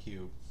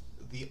GameCube,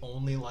 the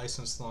only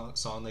licensed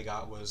song they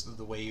got was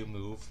 "The Way You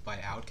Move" by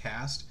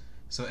Outkast.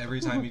 So every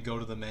time you'd go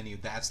to the menu,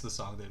 that's the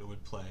song that it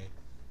would play.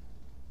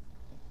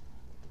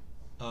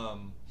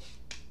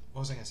 What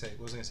was I gonna say?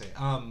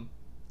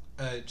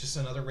 Just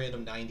another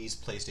random '90s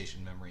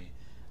PlayStation memory.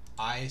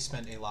 I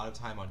spent a lot of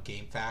time on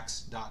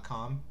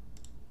GameFAQs.com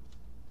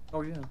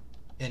Oh yeah.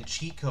 and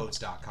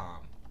CheatCodes.com,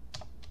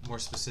 more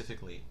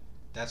specifically.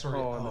 That's where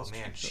Oh, I oh miss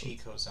man,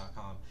 cheat codes.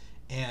 CheatCodes.com,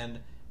 and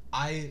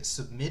I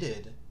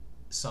submitted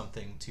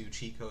something to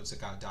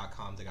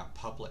CheatCodes.com that got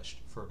published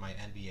for my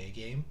NBA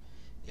game.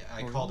 Yeah,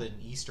 I Oh called really? it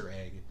an Easter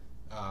egg.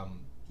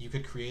 You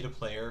could create a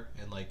player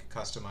and like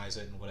customize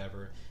it and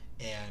whatever,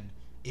 and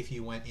if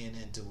you went in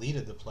and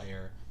deleted the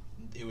player,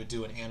 it would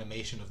do an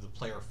animation of the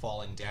player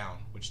falling down,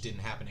 which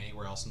didn't happen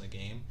anywhere else in the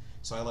game.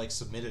 So I like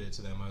submitted it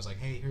to them. I was like,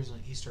 "Hey, here's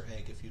an Easter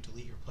egg. If you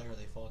delete your player,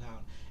 they fall down."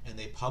 And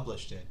they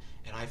published it,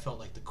 and I felt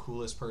like the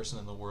coolest person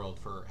in the world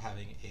for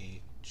having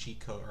a cheat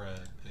code or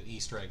an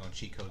Easter egg on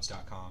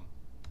cheatcodes.com.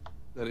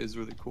 That is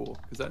really cool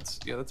because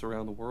that's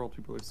around the world.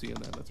 People are seeing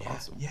that. That's Yeah,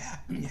 awesome. yeah,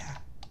 yeah.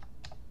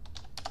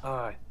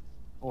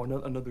 Oh,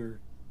 another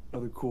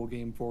cool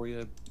game for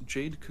you,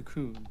 Jade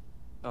Cocoon,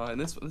 and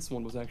this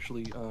one was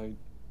actually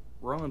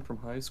Ron from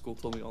high school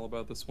told me all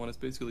about this one. It's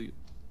basically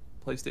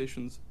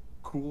PlayStation's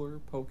cooler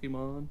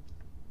Pokemon.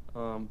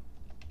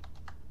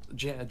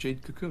 Yeah,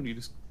 Jade Cocoon. You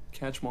just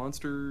catch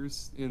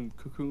monsters in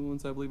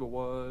cocoons, I believe it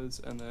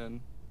was, and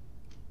then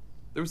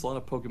there was a lot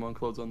of Pokemon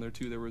clones on there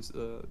too. There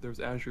was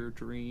Azure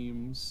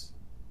Dreams.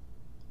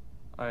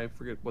 I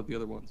forget what the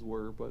other ones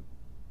were, but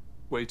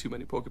way too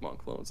many Pokemon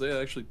clones. They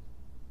actually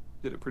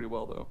did it pretty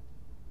well though.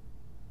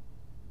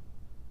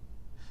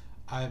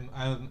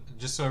 I'm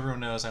just so everyone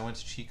knows, I went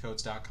to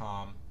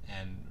cheatcodes.com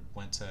and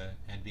went to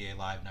NBA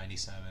Live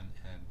 97,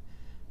 and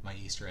my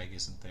Easter egg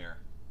isn't there.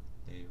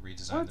 They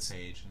redesigned the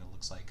page, and it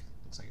looks like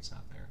it's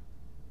not there.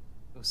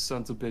 Those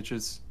sons of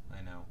bitches.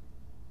 I know.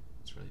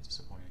 It's really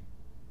disappointing.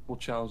 We'll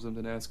challenge them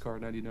to NASCAR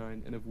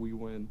 99, and if we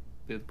win,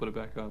 they have to put it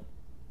back up.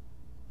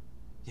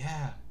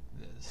 Yeah.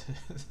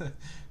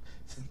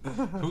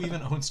 Who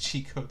even owns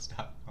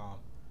cheatcodes.com?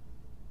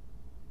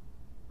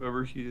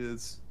 Whoever he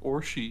is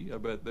or she, I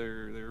bet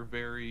they're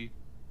very.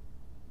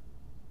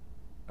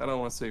 I don't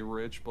want to say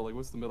rich, but like,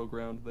 what's the middle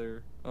ground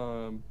there?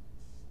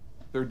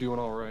 They're doing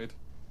all right.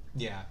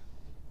 Yeah.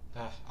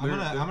 I'm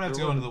gonna have to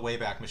go into the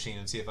Wayback Machine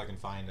and see if I can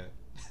find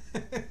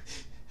it.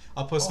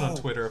 I'll post it on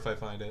Twitter if I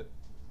find it.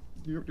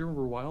 You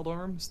remember Wild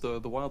Arms, the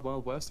Wild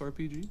Wild West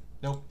RPG?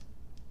 Nope.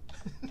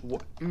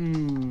 What?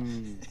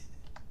 I'm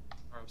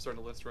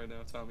starting a list right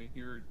now, Tommy.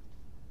 You're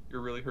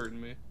really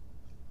hurting me.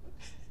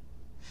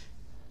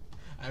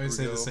 I would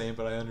say the same,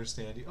 but I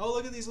understand you. Oh,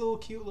 look at these little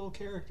cute little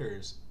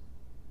characters.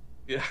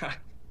 Yeah,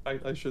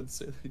 I should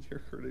say that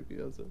you're hurting me.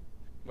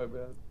 My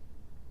bad.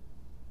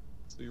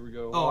 So here we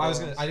go. Oh,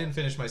 I didn't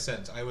finish my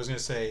sentence. I was gonna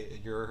say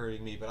you're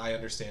hurting me, but I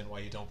understand why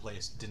you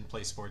didn't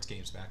play sports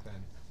games back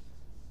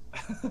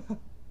then.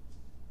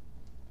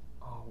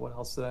 Oh, what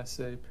else did I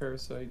say?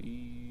 Parasite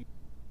Eve.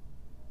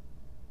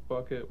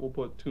 Fuck it, we'll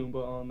put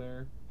Toomba on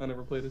there. I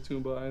never played a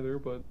Toomba either,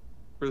 but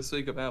for the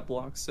sake of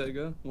AppBlock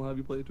Sega, we'll have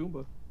you play a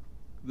Toomba.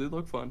 They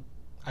look fun.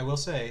 I will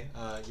say,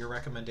 your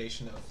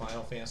recommendation of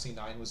Final Fantasy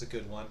IX was a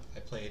good one. I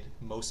played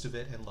most of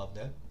it and loved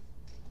it.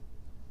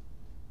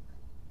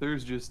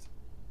 There's just,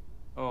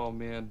 oh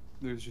man,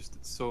 there's just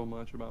so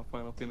much about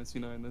Final Fantasy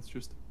IX that's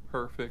just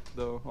perfect,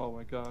 though. Oh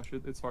my gosh,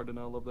 it's hard to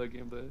not love that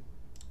game. The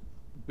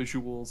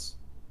visuals,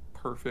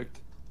 perfect.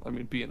 I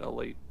mean, being a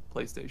late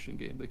PlayStation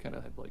game, they kind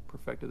of had like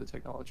perfected the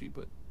technology,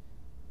 but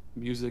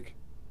music,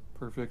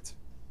 perfect.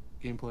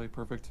 Gameplay,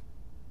 perfect.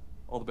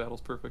 All the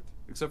battles, perfect,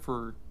 except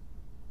for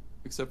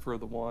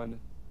the one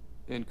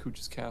in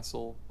Cooch's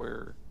Castle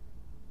where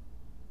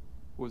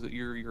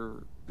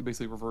it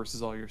basically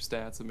reverses all your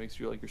stats and makes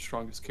you like your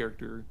strongest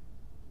character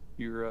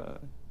your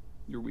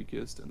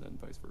weakest, and then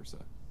vice versa.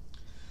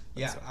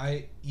 Yeah,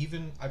 I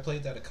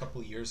played that a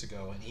couple years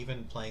ago, and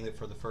even playing it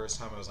for the first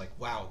time, I was like,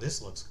 wow,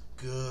 this looks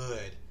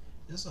good.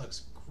 This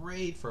looks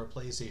great for a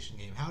PlayStation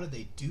game. How did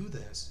they do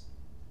this?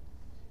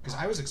 Because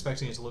I was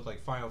expecting it to look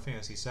like Final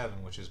Fantasy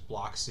VII, which is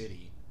Block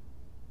City.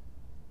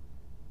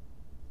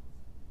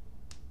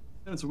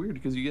 And it's weird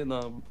because you get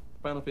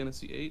Final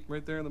Fantasy VIII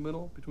right there in the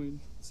middle between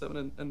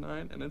 7 and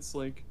 9, and it's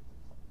like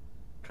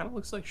kind of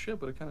looks like shit,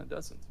 but it kind of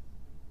doesn't.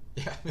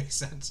 Yeah, it makes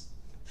sense.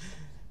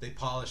 They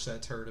polish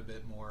that turd a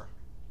bit more.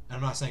 And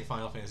I'm not saying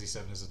Final Fantasy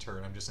VII is a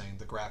turd. I'm just saying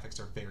the graphics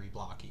are very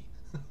blocky.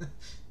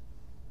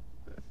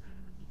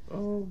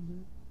 Oh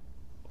man.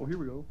 Oh, here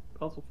we go.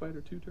 Puzzle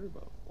Fighter 2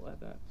 Turbo. We'll add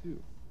that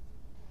too.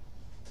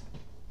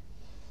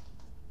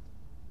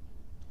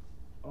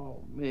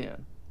 Oh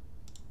man.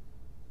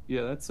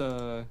 Yeah, that's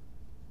I'm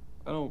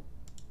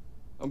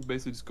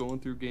basically just going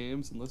through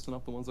games and listing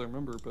off the ones I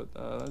remember, but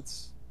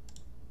that's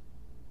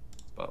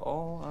about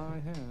all I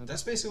had.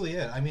 That's basically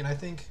it. I mean, I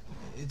think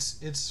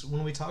it's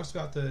when we talked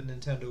about the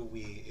Nintendo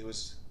Wii, it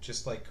was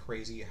just like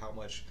crazy how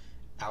much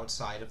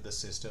outside of the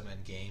system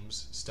and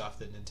games stuff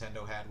that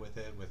Nintendo had with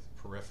it, with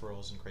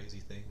peripherals and crazy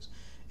things.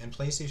 And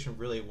PlayStation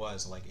really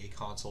was like a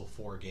console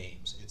for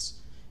games.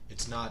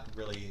 It's not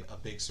really a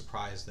big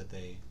surprise that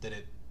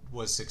it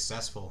was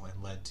successful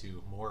and led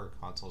to more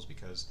consoles,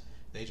 because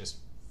they just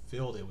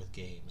filled it with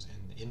games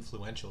and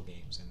influential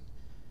games. And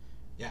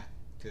yeah,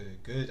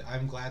 good.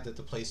 I'm glad that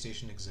the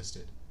PlayStation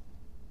existed.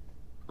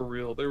 For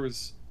real,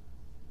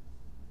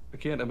 I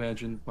can't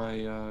imagine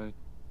my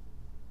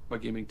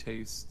gaming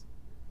taste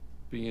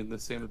being the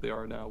same that they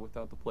are now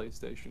without the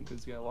PlayStation.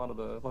 Because yeah, a lot of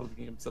the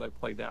games that I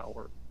play now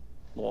are,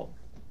 well,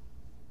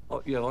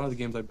 yeah, a lot of the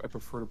games I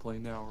prefer to play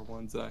now are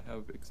ones that I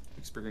have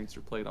experienced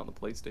or played on the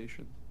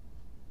PlayStation.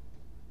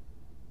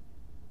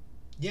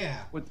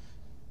 Yeah. What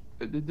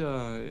did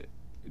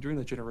during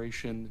that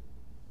generation?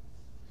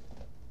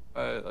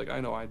 Like I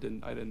know I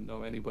didn't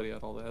know anybody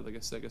at all that had like a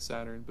Sega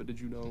Saturn, but did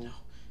you know No.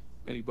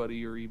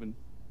 anybody or even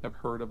have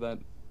heard of that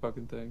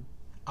fucking thing?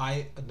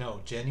 I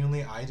no,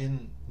 genuinely, I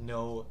didn't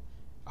know.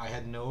 I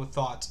had no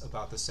thoughts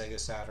about the Sega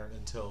Saturn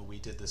until we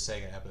did the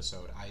Sega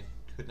episode. I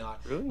could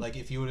not Really? like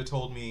if you would have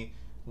told me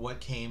what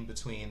came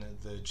between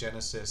the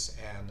Genesis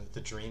and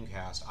the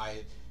Dreamcast.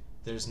 I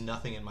there's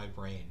nothing in my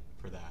brain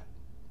for that.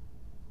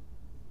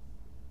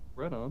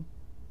 Right on.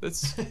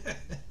 That's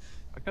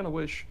I kind of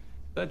wish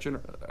I kind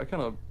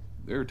of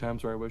there are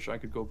times where I wish I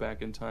could go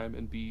back in time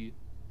and be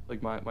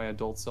like my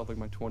adult self, like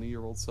my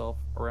 20-year-old self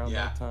around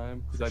Yeah, that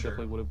time, because for I sure.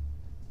 definitely would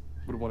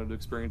have wanted to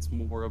experience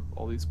more of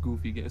all these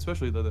goofy games,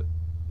 especially the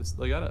this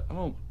like I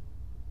don't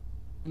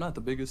I'm not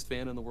the biggest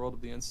fan in the world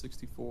of the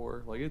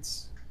N64. Like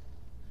it's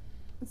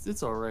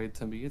all right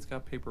to me. It's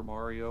got Paper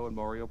Mario and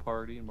Mario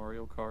Party and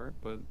Mario Kart,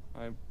 but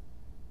I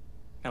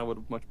kind of would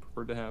have much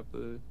preferred to have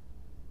the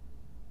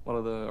a lot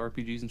of the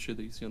RPGs and shit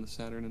that you see on the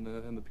Saturn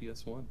and the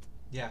PS1.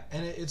 Yeah,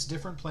 and it's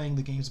different playing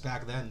the games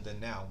back then than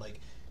now. Like,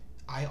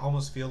 I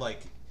almost feel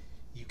like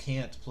you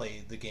can't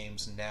play the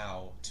games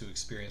now to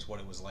experience what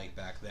it was like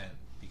back then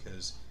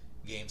because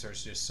games are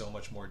just so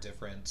much more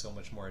different, so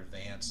much more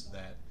advanced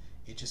that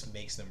it just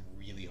makes them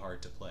really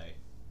hard to play.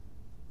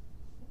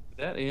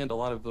 That and a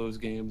lot of those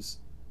games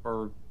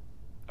are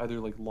either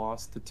like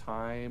lost to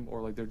time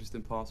or like they're just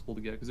impossible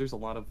to get because there's a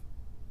lot of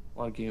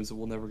games that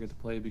we'll never get to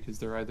play because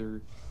they're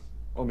either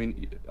I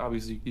mean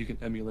obviously you can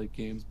emulate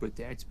games but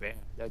that's bad.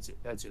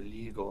 That's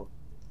illegal.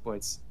 But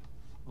it's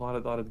a lot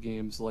of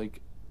games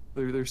like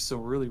there's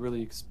some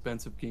really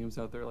expensive games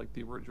out there like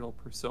the original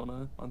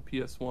Persona on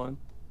PS1.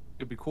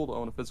 It'd be cool to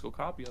own a physical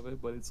copy of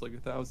it, but it's like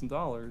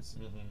 $1,000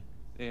 Hmm.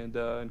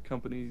 and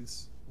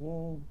companies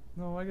well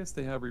no I guess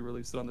they have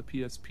re-released it on the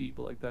PSP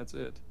but like that's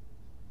it.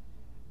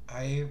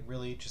 I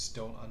really just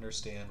don't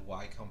understand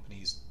why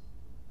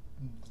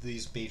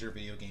these major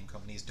video game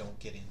companies, don't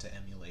get into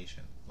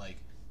emulation. Like,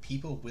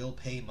 people will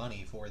pay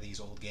money for these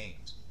old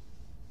games.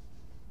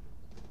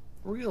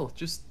 For real,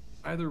 just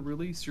either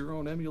release your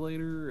own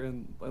emulator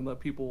and let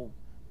people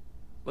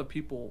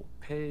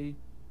pay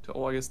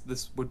to I guess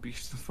this would be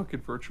the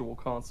fucking virtual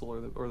console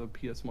or the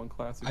PS1 I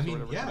classics or mean,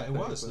 whatever kind yeah, of it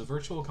thing was. The but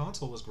Virtual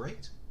Console was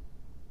great.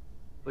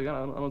 like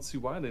I don't see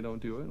why they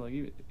don't do it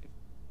like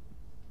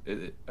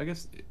I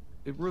guess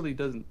it really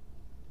doesn't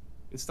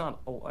it's not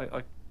oh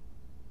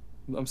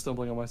I'm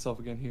stumbling on myself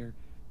again here.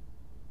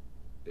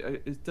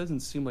 It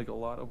doesn't seem like a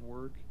lot of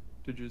work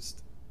to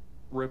just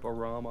rip a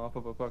ROM off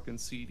of a fucking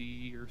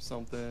CD or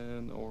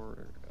something,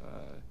 or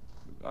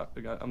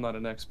I'm not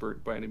an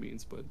expert by any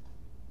means, but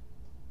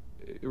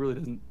it really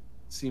doesn't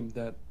seem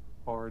that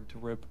hard to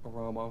rip a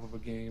ROM off of a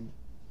game,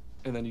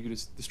 and then you can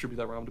just distribute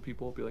that ROM to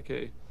people, be like,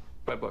 hey,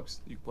 $5,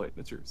 you can play it,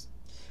 it's yours.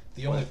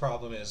 The only But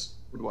problem is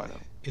what do I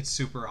know? it's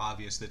super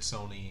obvious that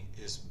Sony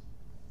is.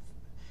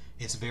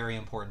 It's very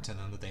important to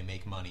them that they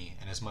make money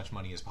and as much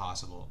money as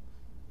possible.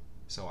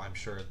 So I'm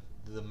sure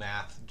the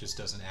math just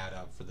doesn't add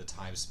up for the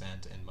time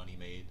spent and money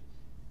made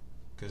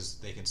because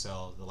they can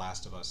sell The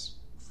Last of Us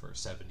for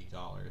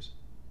 $70,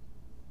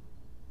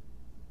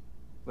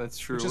 That's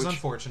which true, is which I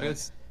unfortunate.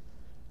 guess,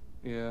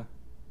 yeah,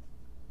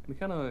 and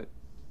kind of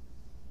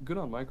good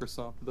on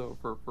Microsoft though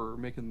for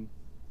making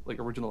like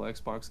original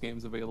Xbox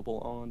games available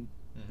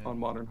Hmm. on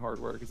modern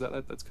hardware because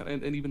that's kind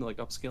of and even like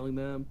upscaling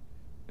them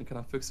and kind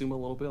of fixing them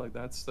a little bit like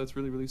that's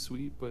really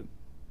sweet. But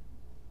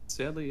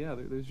sadly, yeah,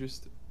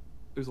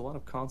 there's a lot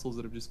of consoles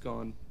that have just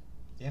gone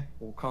Yeah.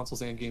 well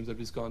consoles and games that have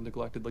just gone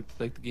neglected like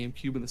the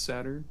GameCube and the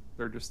Saturn.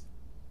 They're just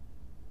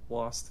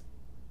lost.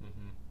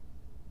 Hmm.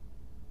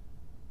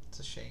 It's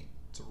a shame.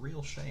 It's a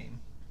real shame.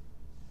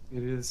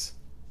 It is.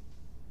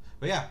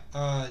 But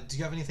yeah, do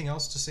you have anything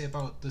else to say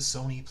about the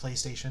Sony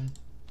PlayStation?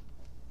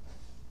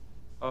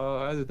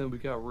 Other than we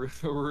got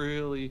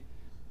really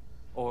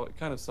oh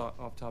kind of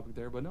off topic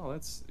there, but no,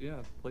 that's yeah,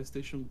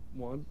 PlayStation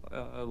One.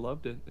 I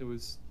loved it. It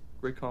was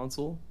great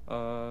console.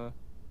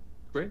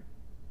 Great.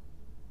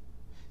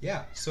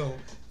 Yeah. So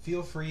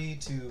feel free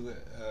to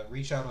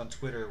reach out on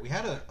Twitter. We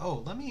had a.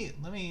 Oh, let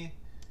me.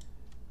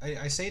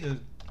 I say to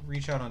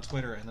reach out on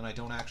Twitter, and then I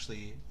don't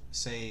actually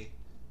say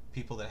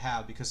people that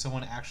have because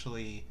someone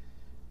actually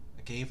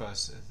gave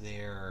us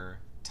their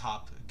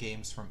top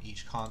games from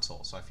each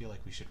console. So I feel like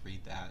we should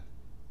read that.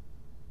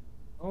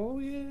 Oh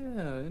yeah,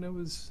 and it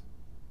was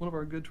one of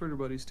our good Twitter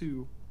buddies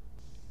too.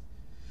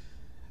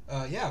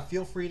 Yeah,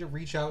 feel free to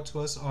reach out to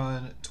us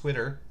on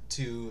Twitter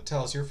to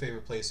tell us your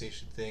favorite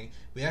PlayStation thing.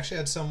 We actually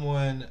had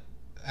someone,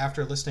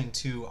 after listening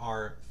to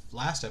our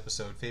last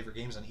episode, favorite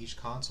games on each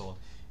console,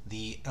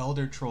 the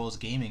Elder Trolls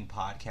Gaming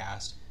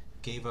podcast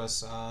gave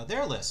us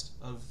their list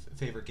of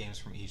favorite games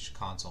from each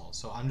console.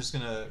 So I'm just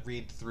going to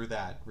read through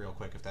that real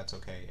quick, if that's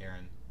okay,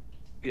 Aaron.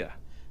 Yeah.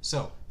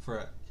 So,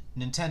 for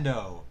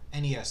Nintendo,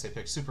 NES, they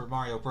picked Super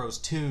Mario Bros.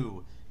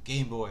 2,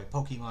 Game Boy,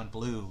 Pokemon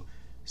Blue,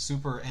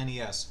 Super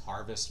NES,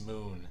 Harvest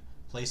Moon,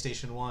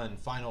 PlayStation 1,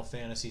 Final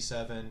Fantasy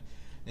 7,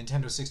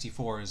 Nintendo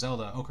 64,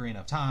 Zelda, Ocarina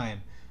of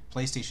Time,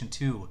 PlayStation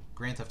 2,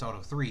 Grand Theft Auto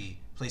 3,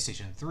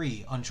 PlayStation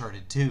 3,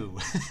 Uncharted 2.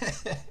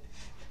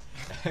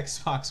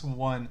 Xbox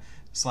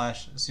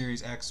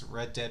One/Series X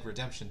Red Dead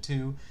Redemption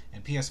 2,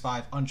 and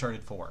PS5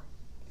 Uncharted 4.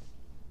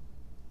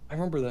 I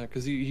remember that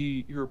because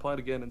he replied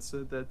again and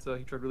said that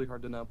he tried really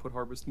hard to not put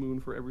Harvest Moon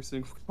for every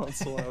single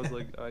console. I was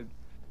like, I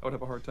would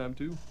have a hard time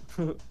too.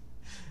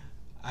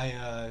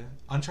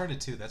 Uncharted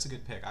 2, that's a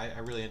good pick. I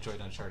really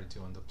enjoyed Uncharted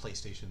 2 on the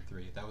PlayStation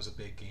 3. That was a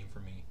big game for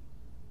me.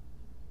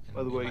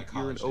 By the way, my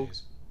college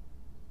days.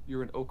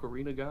 You're an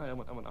Ocarina guy. I'm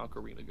an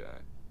Ocarina guy.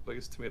 Like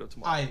it's tomato.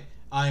 I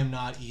am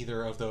not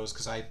either of those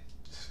because I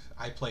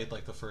played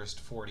like the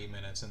first 40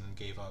 minutes and then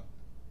gave up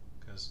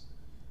because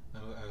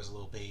I was a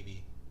little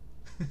baby.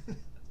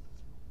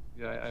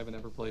 Yeah, I haven't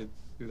ever played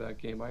through that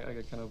game. I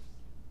got kind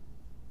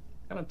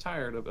of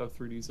tired of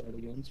 3D Zelda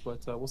games,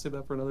 but we'll save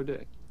that for another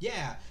day.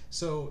 Yeah,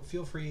 so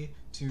feel free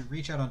to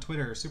reach out on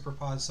Twitter,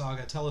 SuperPod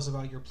Saga. Tell us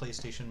about your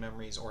PlayStation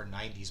memories or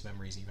 90s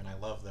memories even. I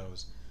love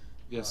those.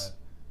 Yes.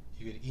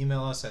 You could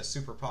email us at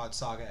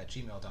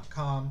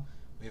superpodsaga@gmail.com.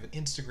 We have an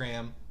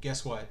Instagram.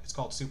 Guess what? It's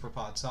called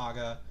SuperPod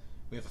Saga.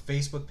 We have a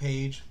Facebook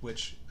page,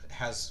 which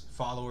has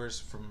followers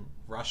from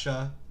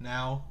Russia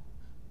now.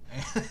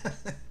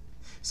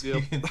 So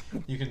Yep.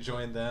 you can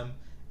join them.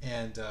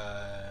 And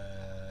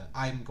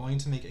I'm going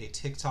to make a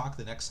TikTok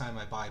the next time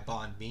I buy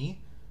Bond Me.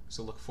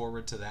 So look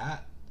forward to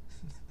that.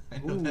 I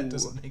know that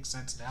doesn't make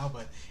sense now,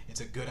 but it's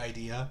a good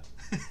idea.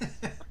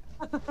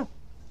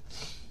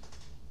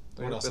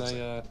 What else?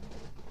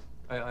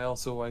 I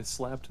also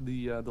slapped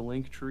the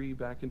link tree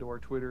back into our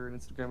Twitter and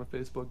Instagram and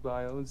Facebook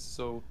bios.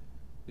 So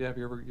yeah, if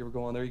you ever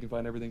go on there, you can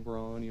find everything we're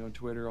on. You know,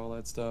 Twitter, all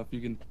that stuff.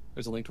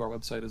 There's a link to our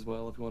website as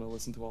well if you want to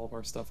listen to all of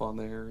our stuff on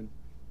there. And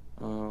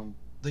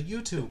the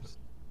YouTube.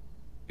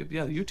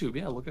 Yeah, the YouTube.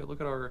 Yeah, look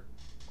at our.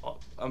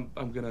 I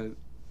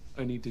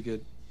need to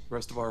get the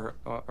rest of our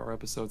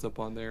episodes up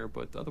on there,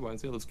 but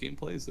otherwise, yeah, those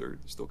gameplays they're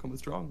still coming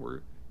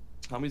strong.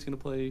 Tommy's gonna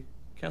play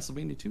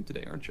Castlevania 2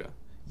 today, aren't you?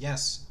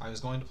 Yes, I was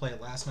going to play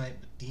it last night,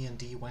 but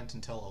D&D went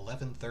until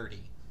 11:30.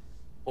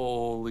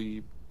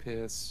 Holy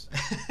piss.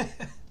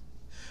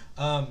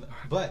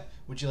 But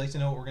would you like to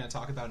know what we're going to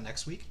talk about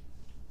next week?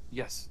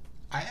 Yes.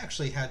 I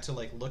actually had to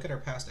look at our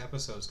past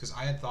episodes because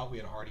I had thought we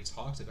had already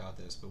talked about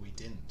this, but we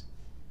didn't.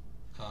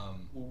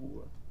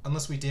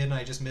 Unless we did and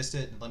I just missed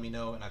it, and let me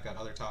know, and I've got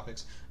other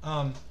topics.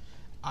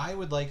 I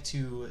would like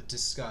to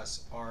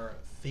discuss our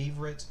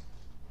favorite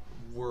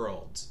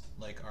worlds,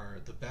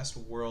 the best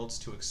worlds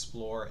to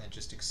explore and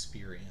just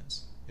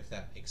experience, if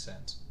that makes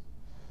sense.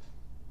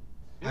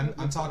 Yeah,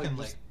 I'm talking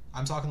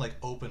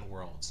open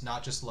worlds,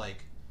 not just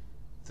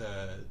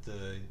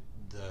the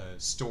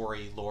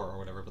story lore or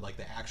whatever, but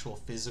the actual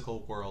physical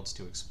worlds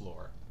to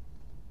explore.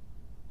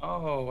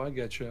 Oh, I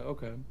get you.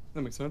 Okay,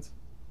 that makes sense.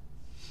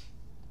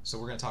 So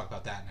we're going to talk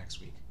about that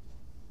next week.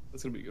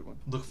 That's going to be a good one.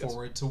 Look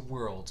forward to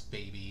Worlds,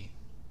 baby.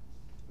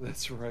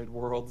 That's right,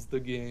 Worlds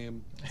the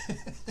game.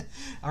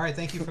 All right,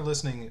 thank you for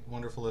listening,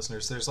 wonderful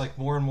listeners. There's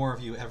more and more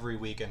of you every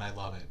week, and I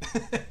love it.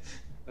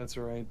 That's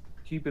right.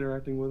 Keep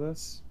interacting with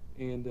us.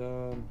 And,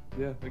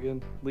 yeah,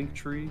 again,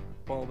 Linktree,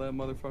 follow that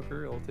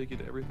motherfucker. It'll take you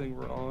to everything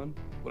we're on.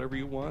 Whatever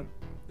you want,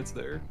 it's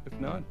there. If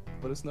not,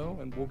 let us know,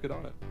 and we'll get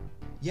on it.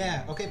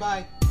 Yeah, okay,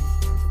 bye.